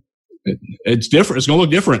it's different. It's going to look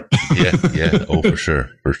different. Yeah. Oh, for sure.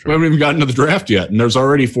 We haven't even gotten to the draft yet, and there's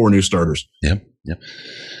already 4 new starters. Yep.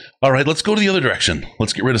 All right, let's go to the other direction.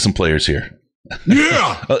 Let's get rid of some players here.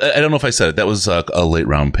 Yeah. I don't know if I said it. That was a late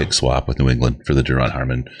round pick swap with New England for the Duron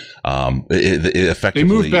Harmon. It effectively, they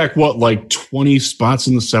moved back like 20 spots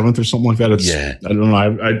in the 7th or something like that. I don't know.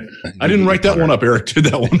 I didn't write that one up. Eric did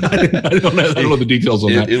that one. I don't know the details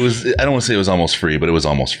on that. It was. I don't want to say it was almost free, but it was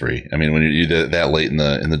almost free. I mean, when you did that late in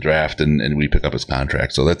the draft, and we pick up his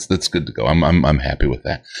contract, so that's good to go. I'm happy with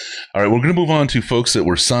that. All right, we're going to move on to folks that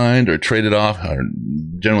were signed or traded off or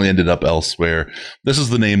generally ended up elsewhere. This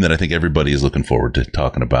is the name that I think everybody is looking forward to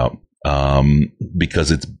talking about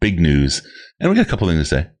because it's big news, and we got a couple things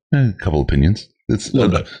to say, a couple opinions. It's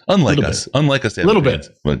unlike us. Unlike us. A little bit.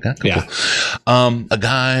 But yeah. A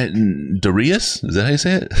guy, Darius, is that how you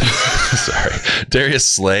say it? Sorry. Darius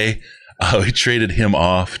Slay. We traded him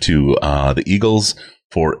off to the Eagles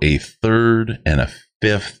for a 3rd and a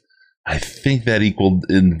 5th. I think that equaled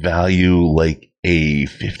in value like a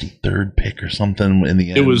 53rd pick or something in the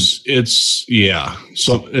end. It's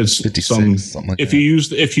 56, something like if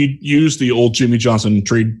that. If you use the old Jimmy Johnson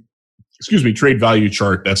trade value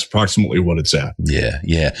chart, that's approximately what it's at.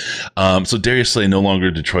 Yeah. So Darius Slay no longer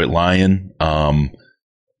a Detroit Lion. I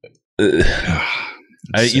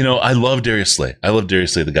love Darius Slay. I love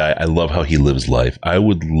Darius Slay, the guy. I love how he lives life. I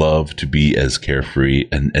would love to be as carefree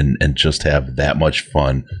and just have that much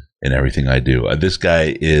fun in everything I do. This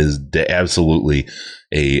guy is absolutely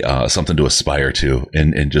a something to aspire to,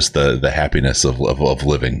 and just the happiness of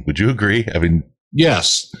living. Would you agree? I mean,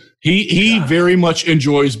 yes. He very much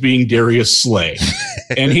enjoys being Darius Slay,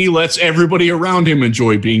 and he lets everybody around him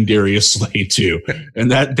enjoy being Darius Slay too.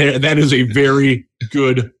 And that is a very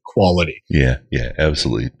good quality. Yeah,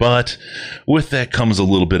 absolutely. But with that comes a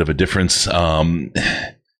little bit of a difference. And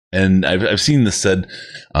I've seen this said,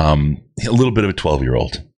 a little bit of a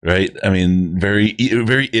 12-year-old, right? I mean, very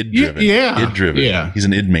id driven. Id driven. Yeah. He's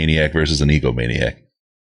an id maniac versus an ego maniac.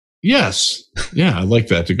 Yes. Yeah, I like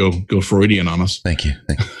that to go Freudian on us. Thank you.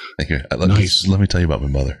 Nice. Let me tell you about my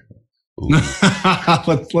mother.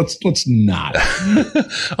 let's not.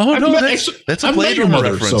 Oh no, that's a Blade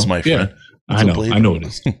Runner reference, my friend. Yeah. I know it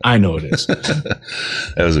is.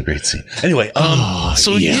 That was a great scene. Anyway,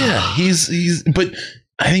 he's but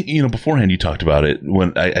I think, beforehand you talked about it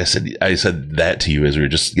when I said that to you as we were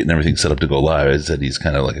just getting everything set up to go live. I said he's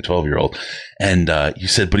kind of like a 12-year-old, and you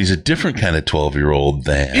said, but he's a different kind of 12-year-old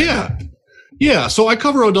than yeah. So I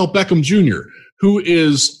cover Odell Beckham Jr., who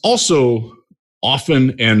is also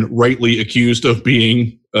often and rightly accused of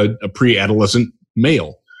being a pre-adolescent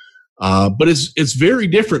male, but it's very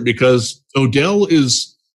different because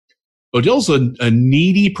Odell's a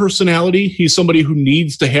needy personality. He's somebody who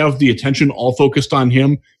needs to have the attention all focused on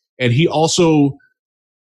him. And he also,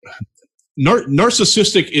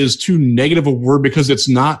 narcissistic is too negative a word because it's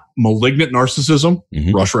not malignant narcissism.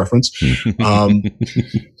 Mm-hmm. Rush reference.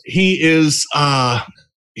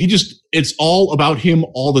 It's all about him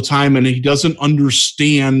all the time. And he doesn't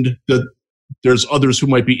understand that there's others who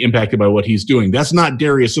might be impacted by what he's doing. That's not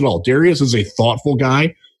Darius at all. Darius is a thoughtful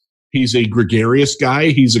guy. He's a gregarious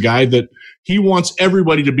guy. He's a guy that he wants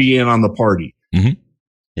everybody to be in on the party. Mm-hmm.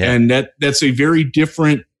 Yeah. And that's a very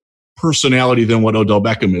different personality than what Odell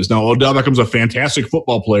Beckham is. Now, Odell Beckham's a fantastic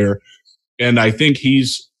football player. And I think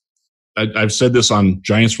I've said this on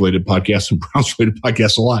Giants-related podcasts and Browns-related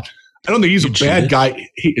podcasts a lot. I don't think he's a bad guy.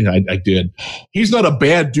 I did. He's not a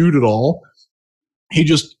bad dude at all.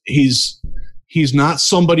 He's not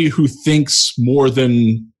somebody who thinks more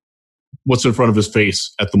than what's in front of his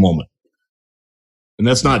face at the moment. And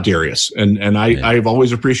that's not Darius. And I've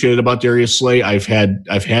always appreciated about Darius Slay. I've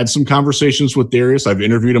had some conversations with Darius. I've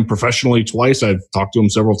interviewed him professionally twice. I've talked to him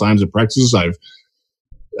several times at practices.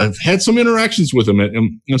 I've had some interactions with him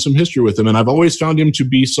and some history with him. And I've always found him to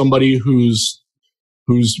be somebody who's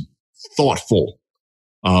thoughtful,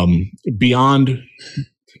 beyond.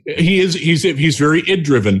 He's very id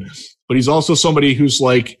driven, but he's also somebody who's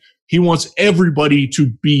like, he wants everybody to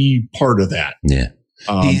be part of that. Yeah.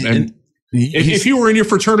 If he were in your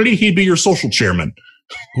fraternity, he'd be your social chairman.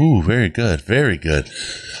 Ooh, very good. Very good.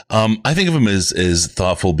 I think of him as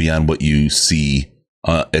thoughtful beyond what you see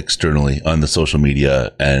externally on the social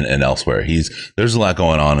media and elsewhere. There's a lot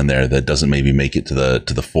going on in there that doesn't maybe make it to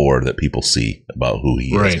the fore that people see about who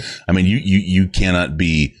he right. is. I mean, you cannot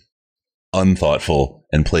be unthoughtful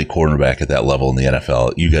and play cornerback at that level in the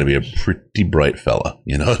NFL. You got to be a pretty bright fella.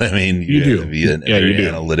 You know what I mean? You do. To be very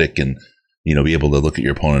analytic and, be able to look at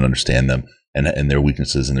your opponent, understand them and their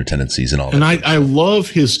weaknesses and their tendencies and all that. And I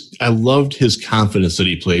loved his confidence that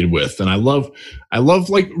he played with. And I love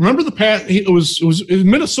like, remember the pass? It was in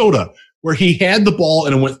Minnesota where he had the ball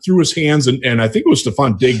and it went through his hands. And I think it was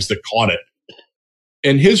Stephon Diggs that caught it.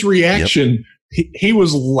 And his reaction, he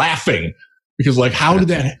was laughing. Because like, how did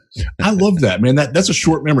that? I love that, man. That's a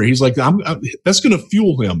short memory. He's like, that's going to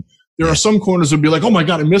fuel him. There are some corners that would be like, oh my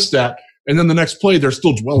God, I missed that. And then the next play, they're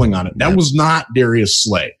still dwelling on it. That was not Darius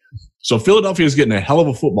Slay. So Philadelphia is getting a hell of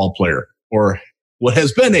a football player, or what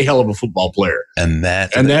has been a hell of a football player. And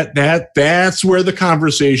that's where the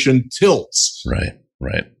conversation tilts. Right.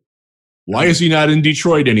 Why is he not in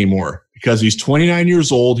Detroit anymore? Because he's 29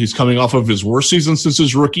 years old. He's coming off of his worst season since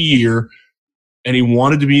his rookie year. And he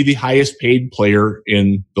wanted to be the highest paid player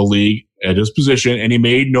in the league at his position, and he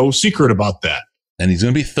made no secret about that. And he's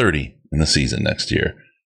going to be 30 in the season next year.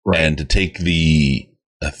 and to take a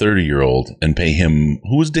 30-year-old and pay him,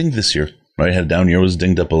 who was dinged this year, right? Had a down year, was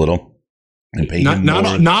dinged up a little, and pay him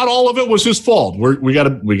more. Not all of it was his fault. We got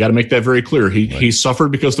to make that very clear. He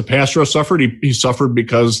suffered because the pass rush suffered. He suffered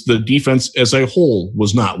because the defense as a whole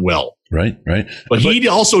was not well. Right. But he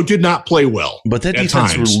also did not play well. But that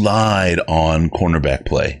defense relied on cornerback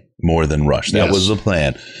play more than rush. That was the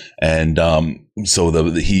plan. And so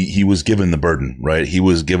he was given the burden, right? He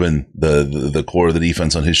was given the core of the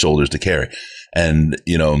defense on his shoulders to carry. And,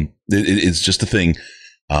 it's just a thing.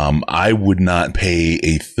 I would not pay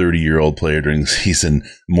a 30-year-old player during the season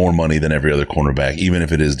more money than every other cornerback, even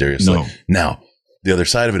if it is Darius Slay. Now, the other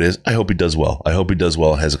side of it is, I hope he does well.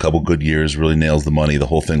 Has a couple good years, really nails the money, the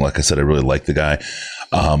whole thing. Like I said, I really like the guy.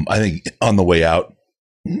 I think on the way out,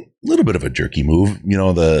 a little bit of a jerky move,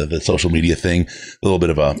 the social media thing, a little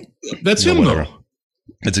bit of a. That's him, though.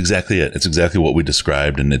 It's exactly it. It's exactly what we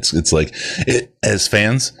described, and it's like as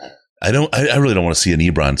fans, I really don't want to see an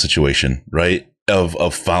Ebron situation, right?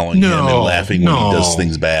 Of following him and laughing when he does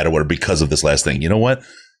things bad or whatever because of this last thing. You know what?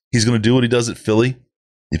 He's going to do what he does at Philly.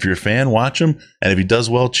 If you're a fan, watch him, and if he does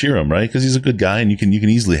well, cheer him, right? Because he's a good guy, and you can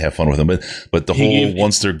easily have fun with him. But the whole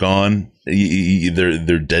once they're gone,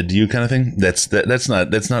 they're dead to you kind of thing. That's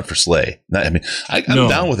not for Slay. I'm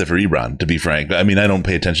down with it for Ebron, to be frank. I mean, I don't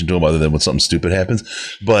pay attention to him other than when something stupid happens.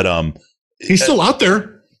 But he's still out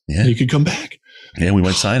there. Yeah, he could come back. Yeah, we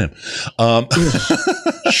might sign him.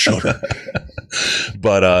 Sure.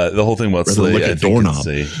 But the whole thing about Slay, like a doorknob.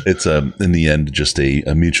 It's in the end just a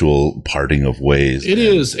mutual parting of ways. It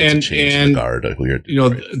is, and the guard.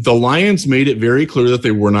 The Lions made it very clear that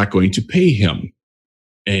they were not going to pay him,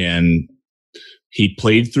 and he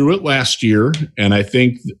played through it last year. And I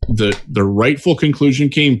think the rightful conclusion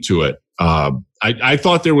came to it. I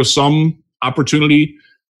thought there was some opportunity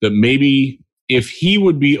that maybe if he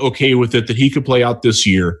would be okay with it, that he could play out this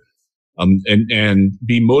year. And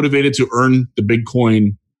be motivated to earn the big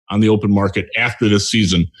coin on the open market after this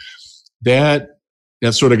season. That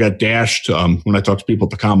sort of got dashed when I talked to people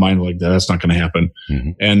at the combine, like that's not going to happen. Mm-hmm.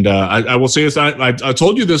 And I will say this: I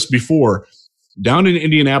told you this before. Down in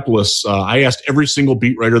Indianapolis, I asked every single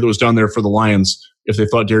beat writer that was down there for the Lions if they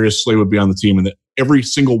thought Darius Slay would be on the team, and that every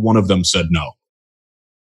single one of them said no.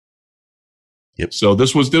 Yep. So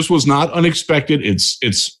this was not unexpected.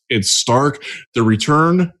 It's stark. The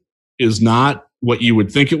return is not what you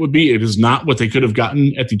would think it would be. It is not what they could have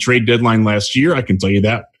gotten at the trade deadline last year. I can tell you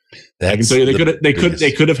that. I can tell you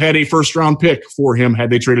they could have had a first round pick for him had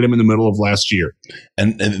they traded him in the middle of last year.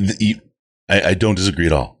 And I don't disagree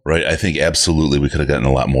at all. Right? I think absolutely we could have gotten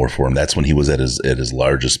a lot more for him. That's when he was at his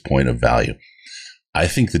largest point of value. I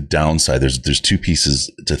think the downside, there's two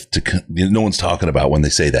pieces to no one's talking about when they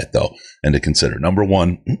say that though, and to consider. Number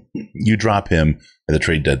one, you drop him at the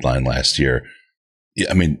trade deadline last year.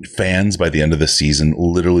 I mean, fans by the end of the season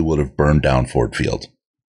literally would have burned down Ford Field.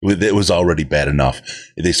 It was already bad enough.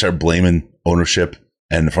 They start blaming ownership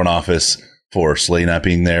and the front office for Slay not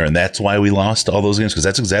being there, and that's why we lost all those games, because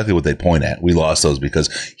that's exactly what they point at. We lost those because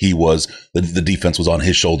the defense was on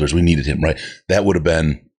his shoulders. We needed him, right? That would have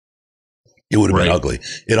been been ugly.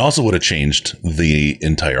 It also would have changed the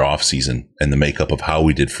entire offseason and the makeup of how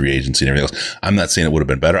we did free agency and everything else. I'm not saying it would have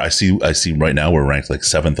been better. I see right now we're ranked like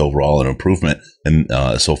 7th overall in improvement and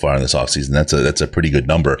so far in this offseason. That's a pretty good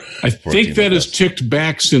number. I think that has ticked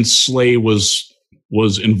back since Slay was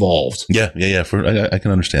involved. Yeah. I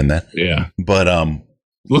can understand that. Yeah. But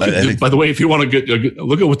by the way, if you want to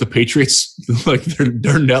look at what the Patriots, like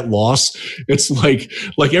their net loss, it's like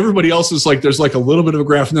everybody else is like, there's like a little bit of a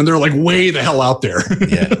graph and then they're like way the hell out there.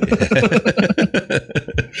 Yeah.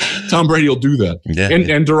 Tom Brady will do that. Yeah.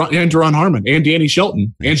 And Duron Harmon and Danny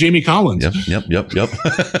Shelton and Jamie Collins. Yep.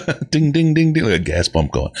 Ding, ding, ding, ding. Like a gas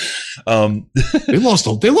pump going. They lost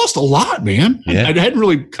a lot, man. Yeah. I hadn't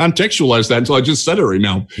really contextualized that until I just said it right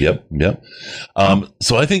now. Yep.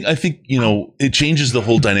 So I think, it changes the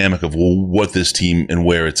whole dynamic of what this team and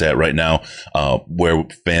where it's at right now, where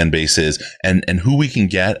fan base is and who we can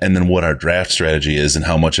get, and then what our draft strategy is and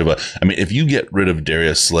how much of if you get rid of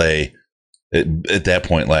Darius Slay at that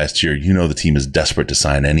point last year, the team is desperate to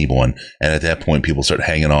sign anyone. And at that point, people start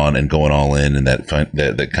hanging on and going all in, and that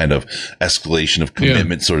kind of escalation of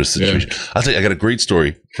commitment sort of situation. Yeah. I'll tell you, I got a great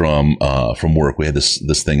story from work. We had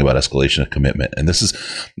this thing about escalation of commitment. And this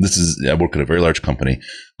is, I work at a very large company,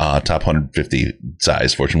 top 150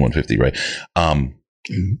 size, Fortune 150, right?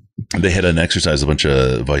 They had an exercise, a bunch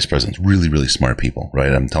of vice presidents, really, really smart people,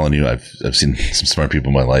 right? I'm telling you, I've seen some smart people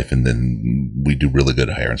in my life, and then we do really good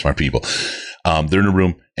at hiring smart people. They're in a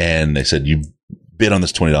room, and they said, bid on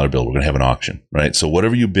this $20 bill. We're going to have an auction, right? So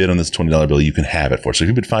whatever you bid on this $20 bill, you can have it for. So if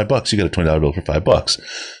you bid $5, you get a $20 bill for $5.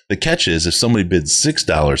 The catch is if somebody bids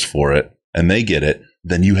 $6 for it and they get it,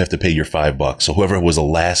 then you have to pay your $5. So whoever was the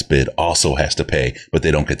last bid also has to pay, but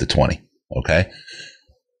they don't get the 20. Okay.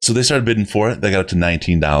 So they started bidding for it. They got up to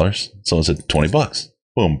 $19. Someone said $20.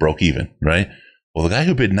 Boom, broke even, right? Well, the guy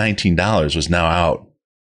who bid $19 was now out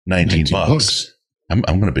 $19. I'm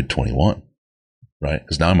going to bid 21, right?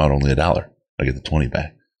 Because now I'm out only $1. I get the 20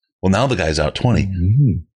 back. Well, now the guy's out 20.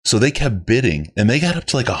 Mm-hmm. So they kept bidding, and they got up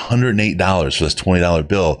to like $108 for this $20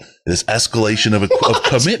 bill. This escalation of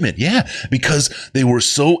commitment. Yeah, because they were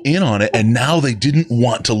so in on it, and now they didn't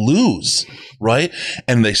want to lose, right?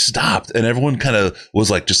 And they stopped, and everyone kind of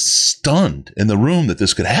was like just stunned in the room that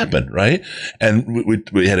this could happen, right? And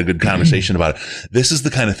we had a good conversation about it. This is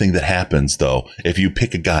the kind of thing that happens, though, if you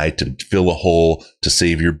pick a guy to fill a hole to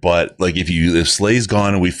save your butt. Like if Slay's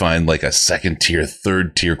gone and we find like a second tier,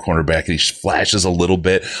 third tier cornerback, and he flashes a little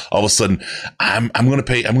bit, all of a sudden I'm going to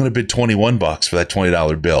bid $21 for that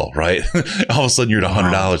 $20 bill, right? All of a sudden you're at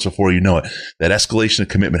 $100 before you know it. That escalation of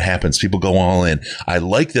commitment happens. People go all in. I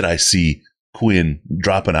like that I see Quinn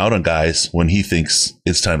dropping out on guys when he thinks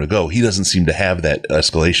it's time to go. He doesn't seem to have that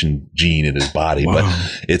escalation gene in his body, but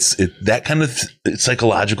it's that kind of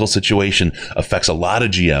psychological situation affects a lot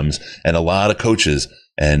of GMs and a lot of coaches.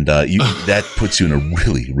 And that puts you in a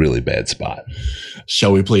really, really bad spot.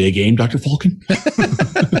 Shall we play a game, Dr. Falcon?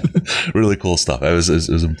 Really cool stuff. I was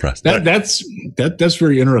impressed. That's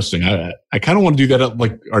very interesting. I kind of want to do that at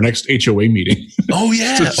like our next HOA meeting. Oh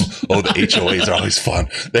yeah. The HOAs are always fun.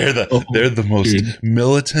 They're the most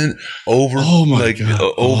militant,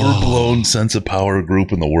 overblown sense of power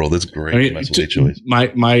group in the world. It's great to mess with HOAs.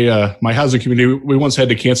 My housing community, we once had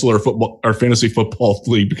to cancel our fantasy football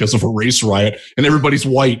league because of a race riot, and everybody's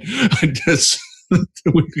white. We've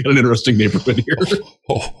got an interesting neighborhood here.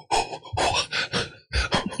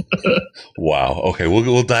 Wow. Okay,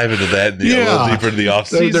 we'll dive into that a little deeper into the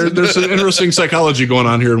offseason. There's some interesting psychology going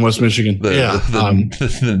on here in West Michigan. The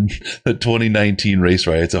 2019 race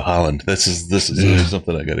riots of Holland. This is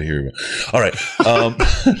something I got to hear about. All right.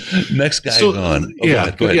 Next guy on.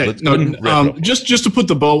 Go ahead. Just to put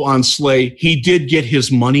the bow on Slay, he did get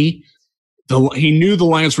his money. He knew the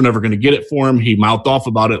Lions were never going to get it for him. He mouthed off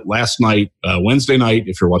about it last night, Wednesday night,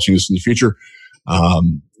 if you're watching this in the future,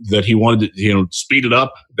 that he wanted to speed it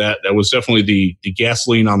up. That was definitely the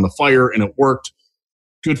gasoline on the fire, and it worked.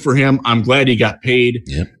 Good for him. I'm glad he got paid.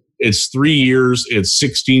 Yep. It's 3 years. It's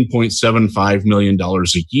 $16.75 million a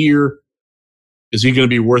year. Is he going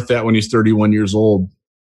to be worth that when he's 31 years old?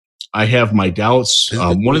 I have my doubts.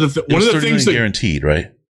 One of the things that guaranteed,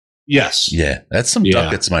 right? Yes. Yeah. That's some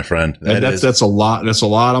ducats, my friend. That's a lot. That's a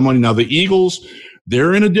lot of money. Now the Eagles,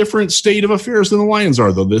 they're in a different state of affairs than the Lions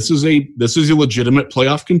are, though. This is a legitimate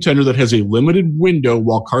playoff contender that has a limited window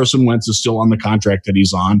while Carson Wentz is still on the contract that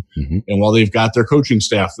he's on, and while they've got their coaching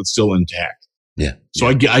staff that's still intact. Yeah. So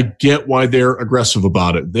I get why they're aggressive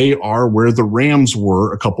about it. They are where the Rams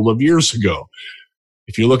were a couple of years ago.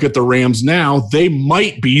 If you look at the Rams now, they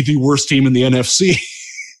might be the worst team in the NFC.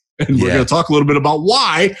 And we're going to talk a little bit about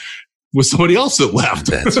why with somebody else that left.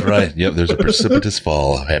 That's right. Yep. There's a precipitous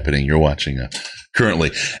fall happening. You're watching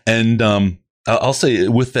currently. And I'll say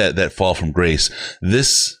with that fall from grace,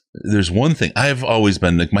 there's one thing. I've always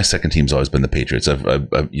been like, my second team's always been the Patriots.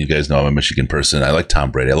 You guys know I'm a Michigan person. I like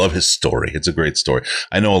Tom Brady. I love his story. It's a great story.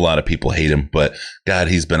 I know a lot of people hate him, but God,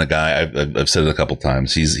 he's been a guy. I've said it a couple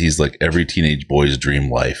times. He's like every teenage boy's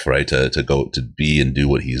dream life, right? To go to be and do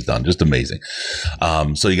what he's done. Just amazing.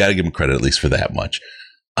 So you got to give him credit at least for that much.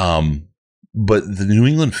 But the New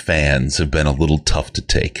England fans have been a little tough to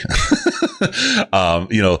take.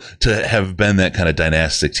 To have been that kind of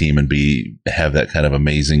dynastic team and have that kind of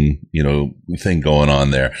amazing, thing going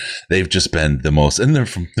on there. They've just been the most, and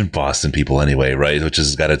they're Boston people anyway, right? Which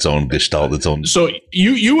has got its own gestalt, its own. So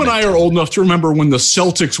you and I are old enough to remember when the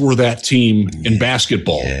Celtics were that team in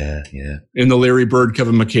basketball. Yeah. In the Larry Bird,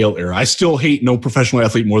 Kevin McHale era. I still hate no professional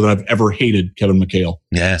athlete more than I've ever hated Kevin McHale.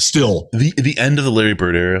 Yeah. Still. The end of the Larry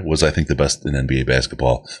Bird era was, I think, the best in NBA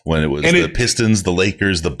basketball, when it was the Pistons, the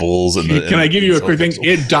Lakers, the Bulls. Can I give you a quick thing?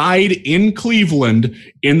 It died in Cleveland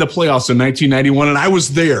in the playoffs in 1991, and I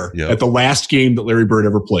was there at the last game that Larry Bird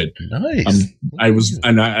ever played. Nice.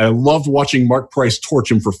 I loved watching Mark Price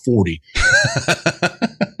torch him for 40.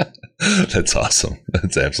 That's awesome.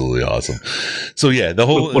 That's absolutely awesome. So yeah, the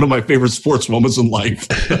whole one of my favorite sports moments in life.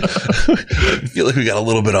 I feel like we got a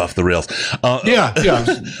little bit off the rails. Yeah.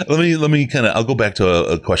 Let me I'll go back to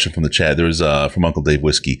a question from the chat. There was from Uncle Dave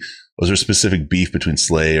Whiskey. Was there specific beef between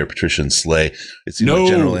Slay or Patricia and Slay? It's no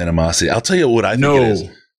general animosity. I'll tell you what I think it is.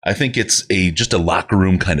 I think it's just a locker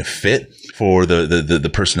room kind of fit for the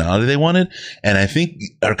personality they wanted. And I think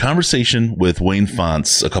our conversation with Wayne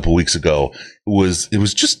Fonts a couple weeks ago was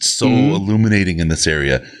just so illuminating in this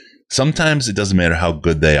area. Sometimes it doesn't matter how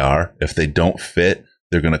good they are. If they don't fit,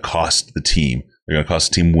 they're going to cost the team. They're going to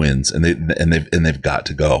cost the team wins, and they've got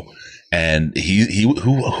to go. And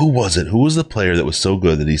who was it? Who was the player that was so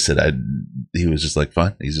good that he said he was just like,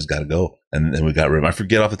 fine, he's just got to go. And then we got rid of him. I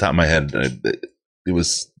forget off the top of my head. It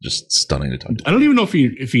was just stunning to talk about. I don't even know if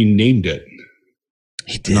he named it.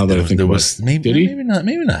 He did. Maybe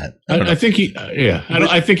not. I think he. Yeah.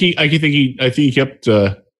 I think he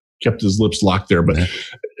kept his lips locked there. But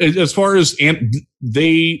as far as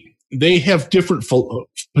they have different.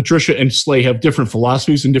 Patricia and Slay have different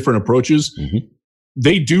philosophies and different approaches. Mm-hmm.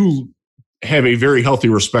 They do have a very healthy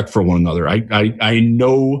respect for one another. I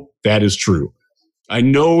know that is true. I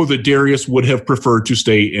know that Darius would have preferred to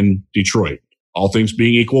stay in Detroit. All things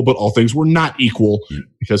being equal, but all things were not equal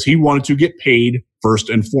because he wanted to get paid first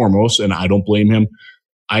and foremost, and I don't blame him.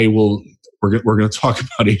 We're going to talk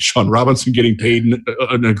about A'Shawn Robinson getting paid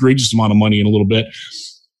an egregious amount of money in a little bit,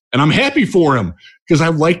 and I'm happy for him because I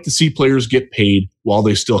like to see players get paid while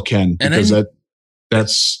they still can because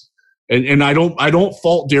that's I don't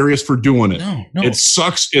fault Darius for doing it. No. It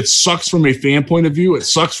sucks. It sucks from a fan point of view. It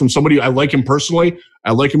sucks from somebody. I like him personally.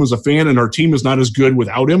 I like him as a fan, and our team is not as good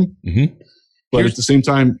without him. Mm-hmm. But at the same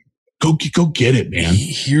time, go get it, man.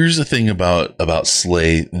 Here's the thing about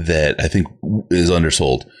Slay that I think is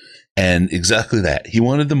undersold. And exactly that. He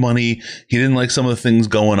wanted the money. He didn't like some of the things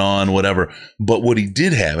going on, whatever. But what he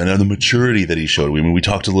did have, and the maturity that he showed, we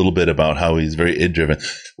talked a little bit about how he's very id-driven,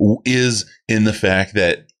 is in the fact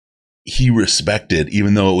that he respected,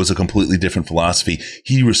 even though it was a completely different philosophy,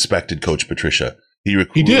 he respected Coach Patricia. He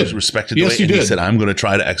did. Respected the way, and he said, I'm going to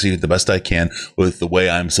try to execute the best I can with the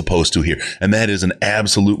way I'm supposed to here. And that is an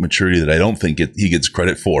absolute maturity that I don't think he gets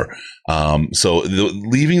credit for. So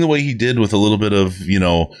leaving the way he did with a little bit of,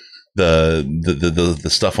 the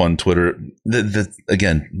stuff on Twitter,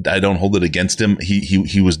 again, I don't hold it against him.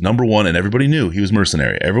 He was number one, and everybody knew he was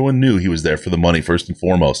mercenary. Everyone knew he was there for the money first and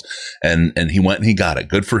foremost. And he went and he got it.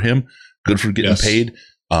 Good for him. Good for getting paid.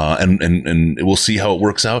 And we'll see how it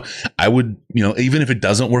works out. I would, even if it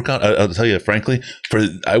doesn't work out, I'll tell you frankly,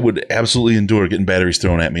 I would absolutely endure getting batteries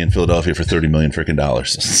thrown at me in Philadelphia for $30 million freaking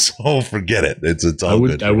dollars. So forget it. It's all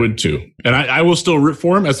good. I would too, and I will still root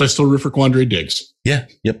for him as I still root for Quandre Diggs. Yeah.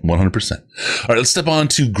 Yep. 100%. All right. Let's step on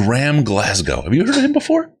to Graham Glasgow. Have you heard of him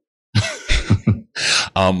before?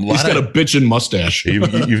 He's got a bitchin' mustache.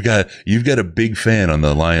 you've got a big fan on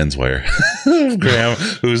the Lions wire, Graham,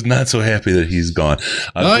 who's not so happy that he's gone.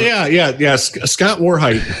 Yeah. Scott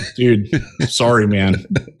Warhite, dude. Sorry, man.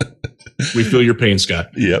 We feel your pain, Scott.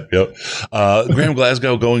 Yep. Graham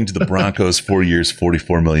Glasgow going to the Broncos, 4 years,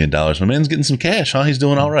 $44 million. My man's getting some cash, huh? He's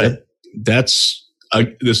doing all right. This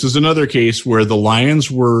is another case where the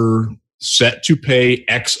Lions were set to pay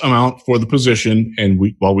X amount for the position. And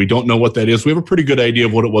while we don't know what that is, we have a pretty good idea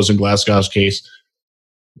of what it was in Glasgow's case.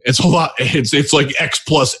 It's a lot. It's like X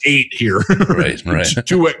plus 8 here. Right.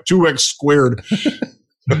 2X squared.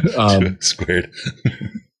 2X squared.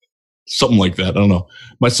 Something like that. I don't know.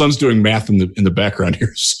 My son's doing math in the background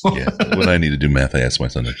here. So. Yeah. When I need to do math, I ask my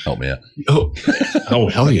son to help me out. Oh,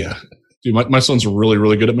 hell yeah. Dude, my son's really,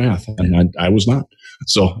 really good at math. And I was not.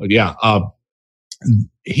 So, yeah.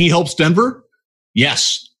 He helps Denver.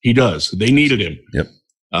 Yes, he does. They needed him. Yep.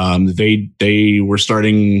 They were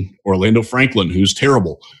starting Orlando Franklin, who's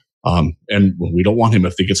terrible. And we don't want him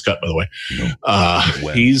if he gets cut, by the way.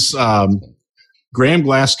 No. He's Graham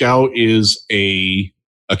Glasgow is a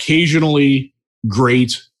occasionally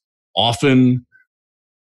great, often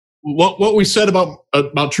what we said about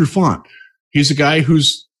Trufant. He's a guy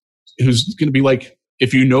who's going to be like,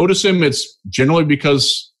 if you notice him, it's generally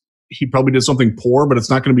because he probably did something poor, but it's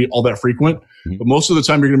not going to be all that frequent. Mm-hmm. But most of the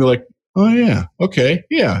time you're going to be like, oh yeah, okay,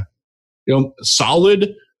 yeah.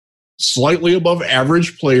 Solid, slightly above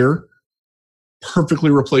average player, perfectly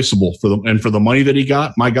replaceable for the money that he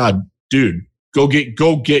got. My God, dude, go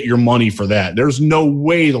get your money for that. There's no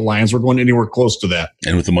way the Lions were going anywhere close to that.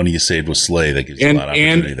 And with the money you saved with Slay, that gives you a lot of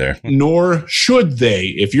opportunity there. Nor should they.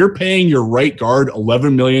 If you're paying your right guard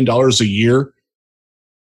 $11 million a year,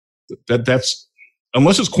 that's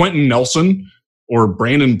unless it's Quentin Nelson or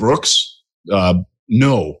Brandon Brooks,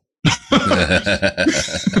 no.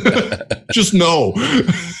 Just no.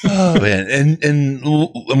 Oh man, and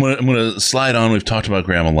I'm gonna slide on. We've talked about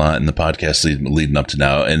Graham a lot in the podcast leading up to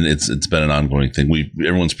now, and it's been an ongoing thing.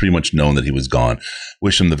 Everyone's pretty much known that he was gone.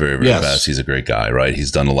 Wish him the very, very best. He's a great guy, right?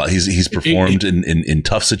 He's done a lot. He's performed in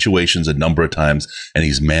tough situations a number of times, and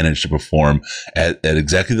he's managed to perform at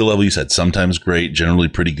exactly the level you said. Sometimes great, generally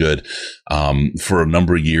pretty good. For a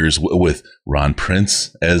number of years with Ron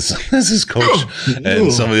Prince as his coach,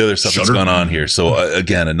 and some of the other stuff that's gone on here. So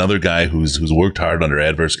again, another guy who's worked hard under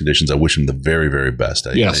adverse conditions. I wish him the very, very best.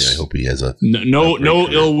 I hope he has no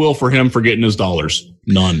ill will for him for getting his dollars.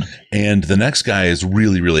 None. And the next guy is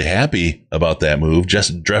really, really happy about that move. Jeff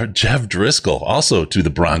Driscoll, also to the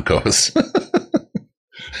Broncos.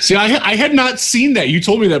 See, I had not seen that. You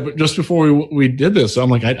told me that just before we did this. So I'm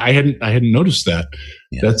like, I hadn't noticed that.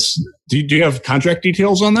 Yeah. Do you have contract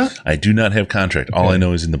details on that? I do not have contract. All I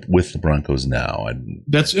know is with the Broncos now.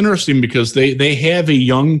 That's interesting because they have a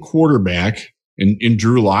young quarterback in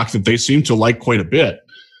Drew Lock that they seem to like quite a bit.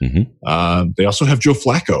 Mm-hmm. They also have Joe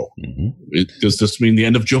Flacco. Mm-hmm. Does this mean the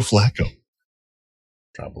end of Joe Flacco?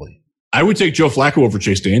 Probably. I would take Joe Flacco over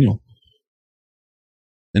Chase Daniel.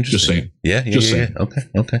 Interesting. Just saying. Yeah.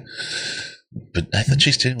 Okay. But I thought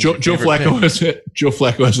Chase Daniel. Joe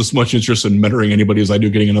Flacco has as much interest in mentoring anybody as I do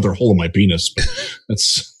getting another hole in my penis.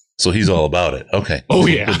 So he's all about it. Okay. Oh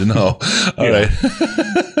yeah. Good to know. All right.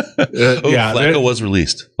 Flacco was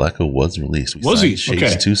released. Was he?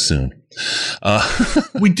 Chase too soon.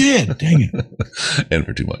 We did. Dang it. And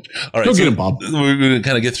for too much. All right. Go get him, Bob. We're going to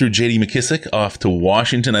kind of get through J.D. McKissick off to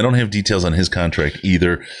Washington. I don't have details on his contract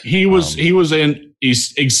either. He was an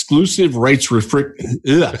exclusive rights ERFA,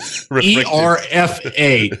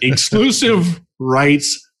 exclusive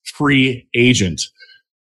rights free agent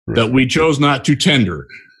that we chose not to tender,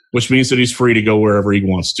 which means that he's free to go wherever he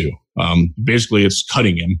wants to. Basically, it's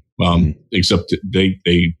cutting him. Except they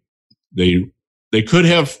could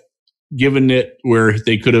have given it where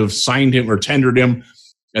they could have signed him or tendered him,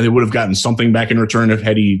 and they would have gotten something back in return if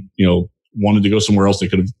had he wanted to go somewhere else. They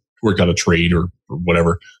could have worked out a trade or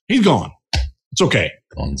whatever. He's gone. It's okay.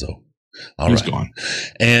 Gonzo. He's gone.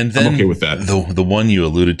 And then I'm okay with that. The one you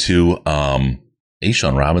alluded to,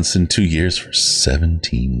 A'Shawn Robinson, 2 years for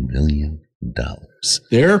 $17 million.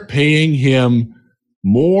 They're paying him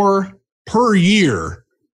more per year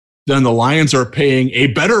than the Lions are paying a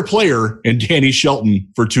better player in Danny Shelton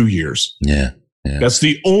for 2 years. Yeah. That's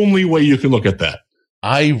the only way you can look at that.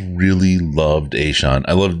 I really loved A'Shawn.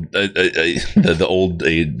 I loved the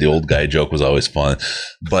old guy joke was always fun,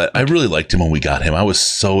 but I really liked him when we got him. I was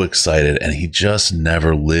so excited, and he just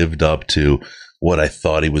never lived up to what I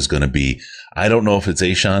thought he was going to be. I don't know if it's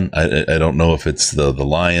A'Shawn. I don't know if it's the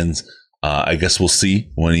Lions. I guess we'll see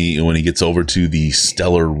when he gets over to the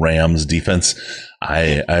stellar Rams defense.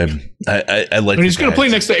 I like. When he's going to play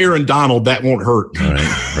next to Aaron Donald, that won't hurt.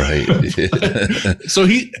 Right. So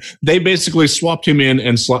they basically swapped him in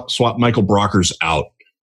and swapped Michael Brockers out.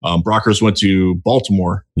 Brockers went to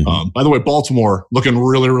Baltimore. Mm-hmm. By the way, Baltimore looking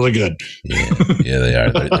really, really good. Yeah, they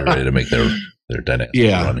are. They're ready to make their dynamic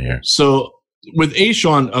run here. So with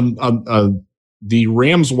A'Shawn, the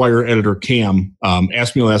Rams Wire editor Cam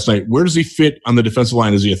asked me last night, where does he fit on the defensive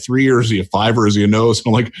line? Is he a 3 or is he a 5 or is he a nose?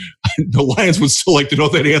 I'm like, the Lions would still like to know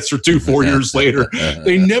that answer too 4 years later.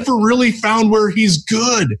 They never really found where he's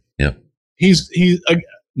good. Yep. He's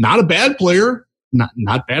not a bad player, not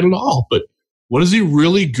bad at all. But what is he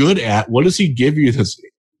really good at? What does he give you?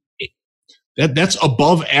 That's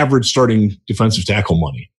above average starting defensive tackle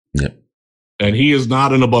money. Yep. And he is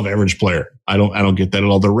not an above average player. I don't get that at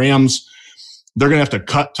all. The Rams, they're going to have to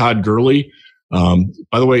cut Todd Gurley.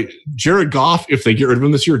 By the way, Jared Goff, if they get rid of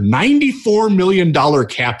him this year, $94 million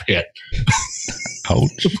cap hit.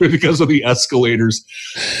 Ouch. Because of the escalators.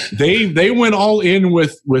 They went all in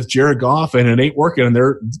with Jared Goff, and it ain't working. And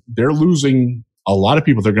they're losing a lot of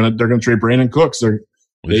people. They're gonna trade Brandon Cooks.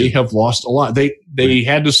 They have lost a lot. They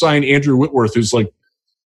had to sign Andrew Whitworth,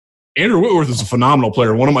 Andrew Whitworth is a phenomenal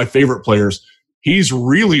player, one of my favorite players. He's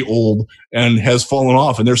really old and has fallen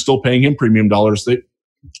off, and they're still paying him premium dollars.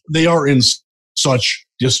 They are in such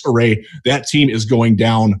disarray. That team is going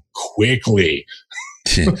down quickly.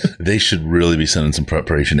 They should really be sending some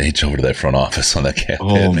preparation H over to that front office on that cap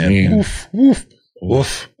hit, man. Oof.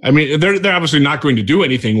 I mean, they're obviously not going to do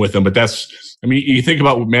anything with them, but you think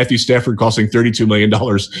about what Matthew Stafford costing $32 million.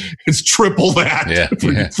 It's triple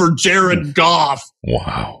that for Jared Goff.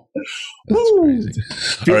 Wow. That's crazy.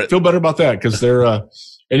 Feel better about that because they're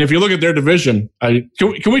and if you look at their division, can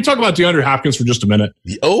we talk about DeAndre Hopkins for just a minute?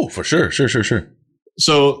 Oh, for sure.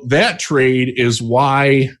 So that trade is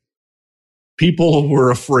why people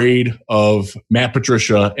were afraid of Matt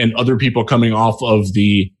Patricia and other people coming off of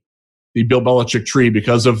the Bill Belichick tree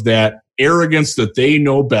because of that arrogance that they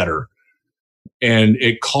know better. And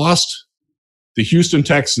it cost the Houston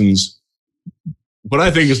Texans what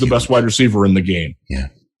I think is the best wide receiver in the game. Yeah.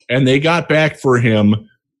 And they got back for him,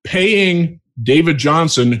 paying David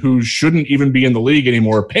Johnson, who shouldn't even be in the league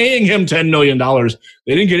anymore, paying him $10 million.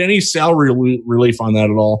 They didn't get any salary relief on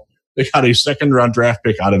that at all. They got a second-round draft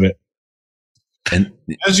pick out of it. And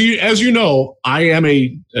as you know, I am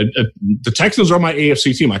the Texans are my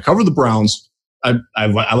AFC team. I cover the Browns. I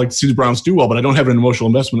like to see the Browns do well, but I don't have an emotional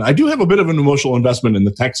investment. I do have a bit of an emotional investment in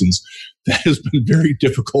the Texans. That has been very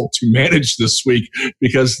difficult to manage this week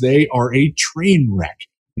because they are a train wreck.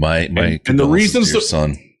 And the reasons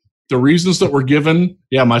the reasons that were given,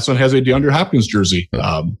 my son has a DeAndre Hopkins jersey.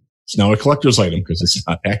 It's now a collector's item because it's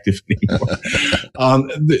not active anymore.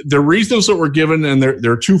 The reasons that were given, and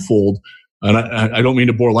they're twofold. And I don't mean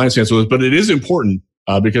to bore Lions fans with this, but it is important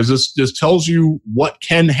because this tells you what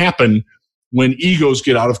can happen when egos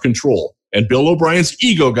get out of control. And Bill O'Brien's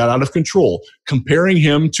ego got out of control, comparing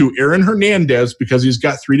him to Aaron Hernandez because he's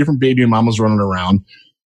got 3 different baby mamas running around.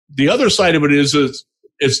 The other side of it is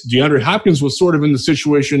DeAndre Hopkins was sort of in the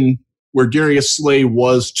situation where Darius Slay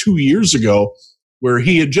was 2 years ago, where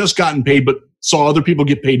he had just gotten paid but saw other people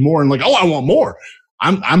get paid more and like, oh, I want more.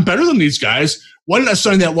 I'm better than these guys. Why did I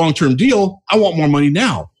sign that long-term deal? I want more money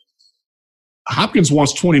now. Hopkins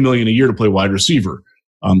wants $20 million a year to play wide receiver.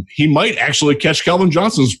 He might actually catch Calvin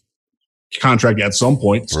Johnson's contract at some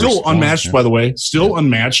point. Still unmatched, by the way. Still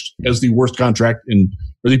unmatched as the worst contract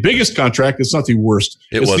or the biggest contract. It's not the worst.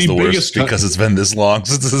 It was the worst because it's been this long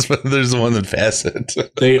since there's one that passed it.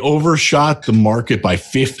 They overshot the market by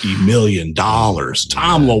 $50 million.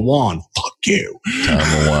 Tom LaWan, fuck you. Tom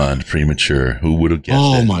LaWan, premature. Who would have guessed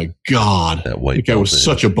it? Oh, my God. That guy was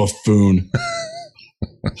such a buffoon.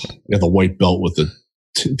 Yeah, the white belt with the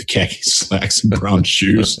khaki slacks and brown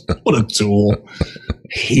shoes. What a tool.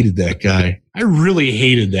 Hated that guy. I really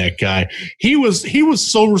hated that guy. He was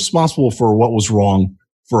so responsible for what was wrong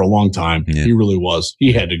for a long time. Yeah. He really was.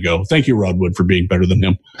 He had to go. Thank you, Rod Wood, for being better than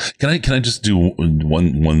him. Can I just do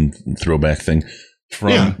one throwback thing?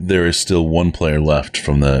 There is still one player left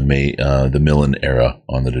from the Millen era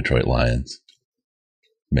on the Detroit Lions.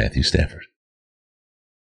 Matthew Stafford.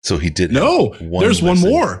 So he did. No, there's one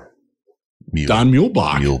more. Don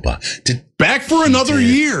Muhlbach. Back for another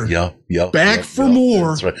year. Yep. Back for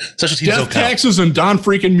more. That's right. Death taxes and Don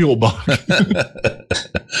freaking Muhlbach.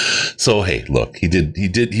 So hey, look, he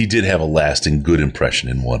did have a lasting good impression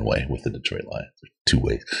in one way with the Detroit Lions. 2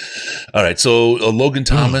 ways. All right. So Logan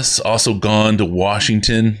Thomas also gone to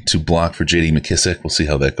Washington to block for J.D. McKissick. We'll see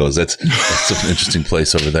how that goes. That's an interesting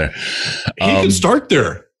place over there. He can start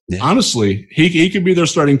there. Yeah. Honestly, he could be their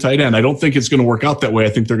starting tight end. I don't think it's going to work out that way. I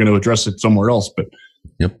think they're going to address it somewhere else. But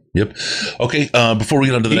Yep. Okay. Before we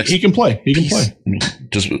get on to the next, he can play. He can play.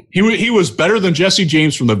 He was better than Jesse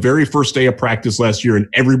James from the very first day of practice last year, and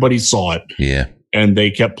everybody saw it. Yeah. And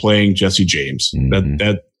they kept playing Jesse James.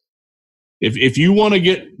 Mm-hmm. If you want to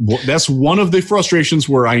get, that's one of the frustrations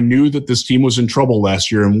where I knew that this team was in trouble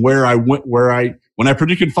last year, and when I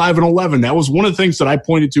predicted 5-11, that was one of the things that I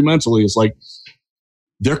pointed to mentally. Is like,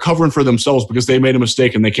 they're covering for themselves because they made a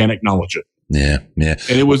mistake and they can't acknowledge it. Yeah.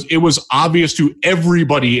 And it was obvious to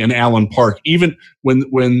everybody in Allen Park, even when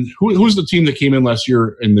who's the team that came in last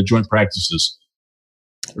year in the joint practices?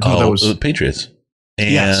 That was the Patriots.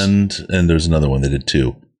 And there's another one they did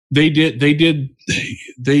too. They did.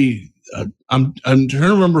 I'm trying to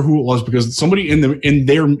remember who it was because somebody in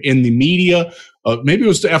the media, maybe it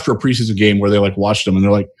was after a preseason game where they like watched them and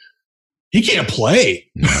they're like, he can't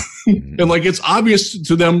play. And like, it's obvious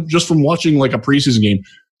to them just from watching like a preseason game,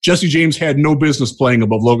 Jesse James had no business playing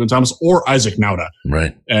above Logan Thomas or Isaac Nauta.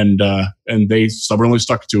 Right. And they stubbornly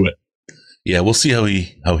stuck to it. Yeah. We'll see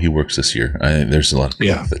how he works this year. There's a lot of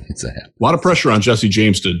that needs to happen. A lot of pressure on Jesse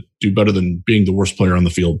James to do better than being the worst player on the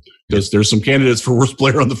field. There's some candidates for worst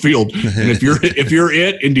player on the field. And if you're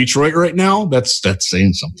it in Detroit right now, that's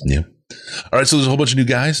saying something. Yeah. All right, so there's a whole bunch of new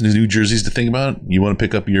guys, new jerseys to think about. You want to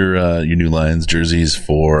pick up your new Lions jerseys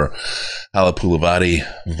for Halapoulivaati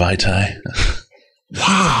Vaitai?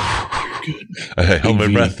 Wow, good. I held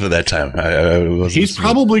my breath for that time. He's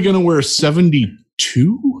probably going to wear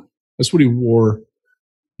 72. That's what he wore.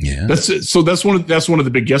 Yeah. That's one of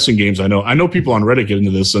the big guessing games. I know people on Reddit get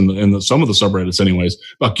into this and some of the subreddits, anyways,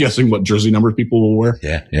 about guessing what jersey number people will wear.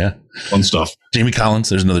 Yeah. Fun stuff. Jamie Collins,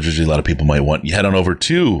 there's another jersey a lot of people might want. You head on over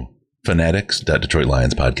to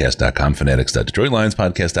fanatics.detroitlionspodcast.com,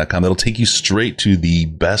 fanatics.detroitlionspodcast.com. That'll take you straight to the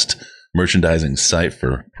best merchandising site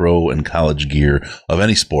for pro and college gear of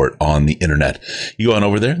any sport on the internet. You go on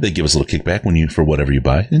over there, they give us a little kickback for whatever you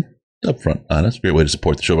buy. Upfront, honest, great way to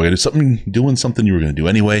support the show. We're going to do doing something you were going to do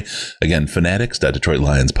anyway. Again,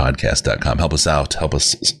 fanatics.detroitlionspodcast.com. Help us out. Help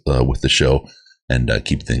us with the show and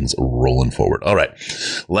keep things rolling forward. All right.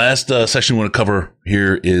 Last section we want to cover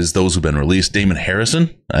here is those who've been released. Damon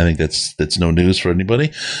Harrison. I think that's no news for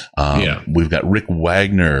anybody. We've got Rick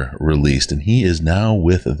Wagner released, and he is now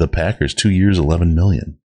with the Packers. 2 years, $11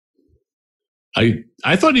 million. I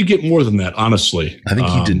thought he'd get more than that, honestly. I think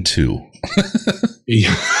he did too.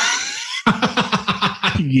 Yeah.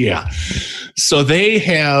 Yeah. So they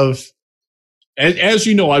have, as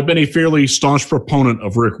you know, I've been a fairly staunch proponent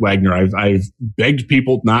of Rick Wagner. I've begged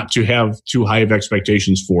people not to have too high of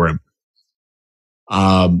expectations for him.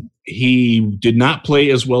 He did not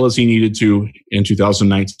play as well as he needed to in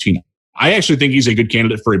 2019. I actually think he's a good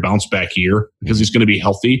candidate for a bounce back year because he's going to be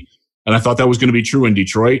healthy. And I thought that was going to be true in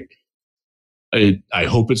Detroit. I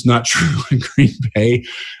hope it's not true in Green Bay.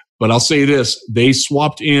 But I'll say this, they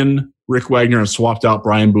swapped in Rick Wagner and swapped out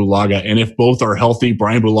Brian Bulaga. And if both are healthy,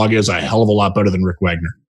 Brian Bulaga is a hell of a lot better than Rick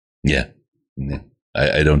Wagner. Yeah.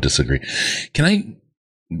 I don't disagree. Can I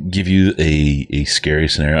give you a scary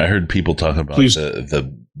scenario? I heard people talking about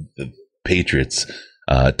the Patriots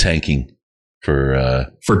tanking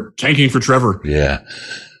for Trevor. Yeah.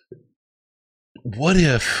 What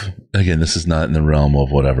if, again, this is not in the realm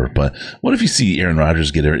of whatever, but what if you see Aaron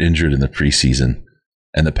Rodgers get injured in the preseason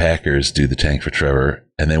and the Packers do the tank for Trevor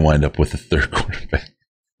and they wind up with the third quarterback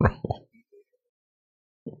role?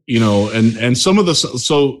 You know, and some of the,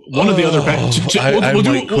 so one of the other, I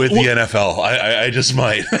might quit the NFL. I just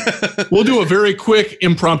might. We'll do a very quick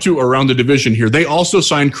impromptu around the division here. They also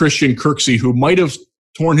signed Christian Kirksey, who might have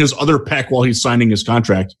torn his other pec while he's signing his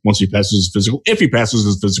contract once he passes his physical. If he passes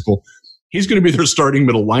his physical, he's going to be their starting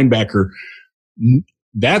middle linebacker.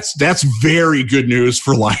 That's very good news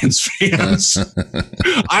for Lions fans.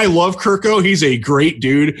 I love Kirko. He's a great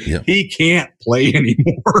dude. Yep. He can't play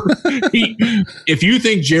anymore. If you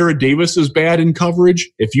think Jared Davis is bad in coverage,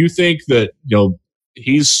 if you think that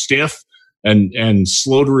he's stiff and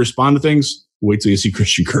slow to respond to things, wait till you see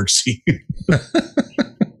Christian Kirksey.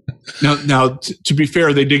 Now, to be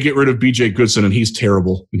fair, they did get rid of B.J. Goodson, and he's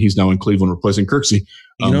terrible, and he's now in Cleveland replacing Kirksey.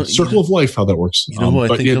 Circle of life, how that works. You know who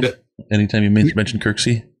I think of anytime you mention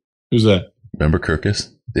Kirksey? Who's that? Remember Kirkus?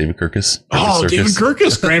 David Kirkus? David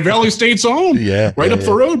Kirkus, Grand Valley State's own. Yeah. Right up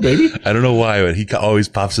the road, baby. I don't know why, but he always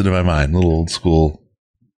pops into my mind. A little old school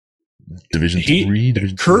Division 3.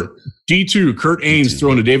 D2, Kurt Ains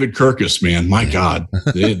throwing to David Kirkus, man. My God.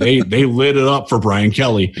 They lit it up for Brian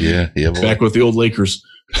Kelly. Yeah. Back with the old Lakers.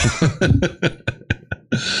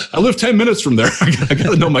 I live 10 minutes from there. I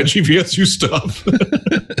got to know my GVSU stuff.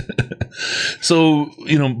 So,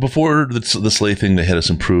 before the Slay thing, they had us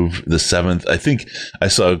improve the 7th. I think I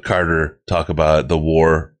saw Carter talk about the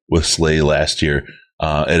war with Slay last year.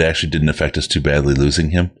 It actually didn't affect us too badly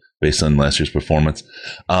losing him based on last year's performance.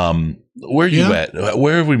 Where are you at?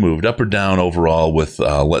 Where have we moved, up or down overall with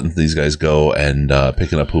letting these guys go and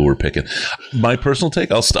picking up who we're picking? My personal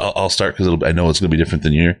take, I'll start because I know it's going to be different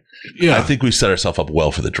than you. Yeah. I think we've set ourselves up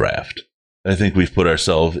well for the draft. I think we've put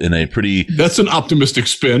ourselves in a pretty... That's an optimistic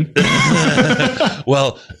spin.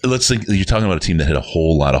 Well, let's think. You're talking about a team that hit a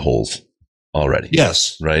whole lot of holes already.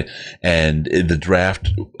 Yes. Right? And in the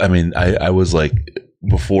draft, I mean, I was like...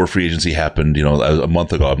 Before free agency happened, a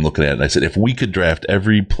month ago, I'm looking at it and I said, if we could draft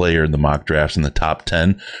every player in the mock drafts in the top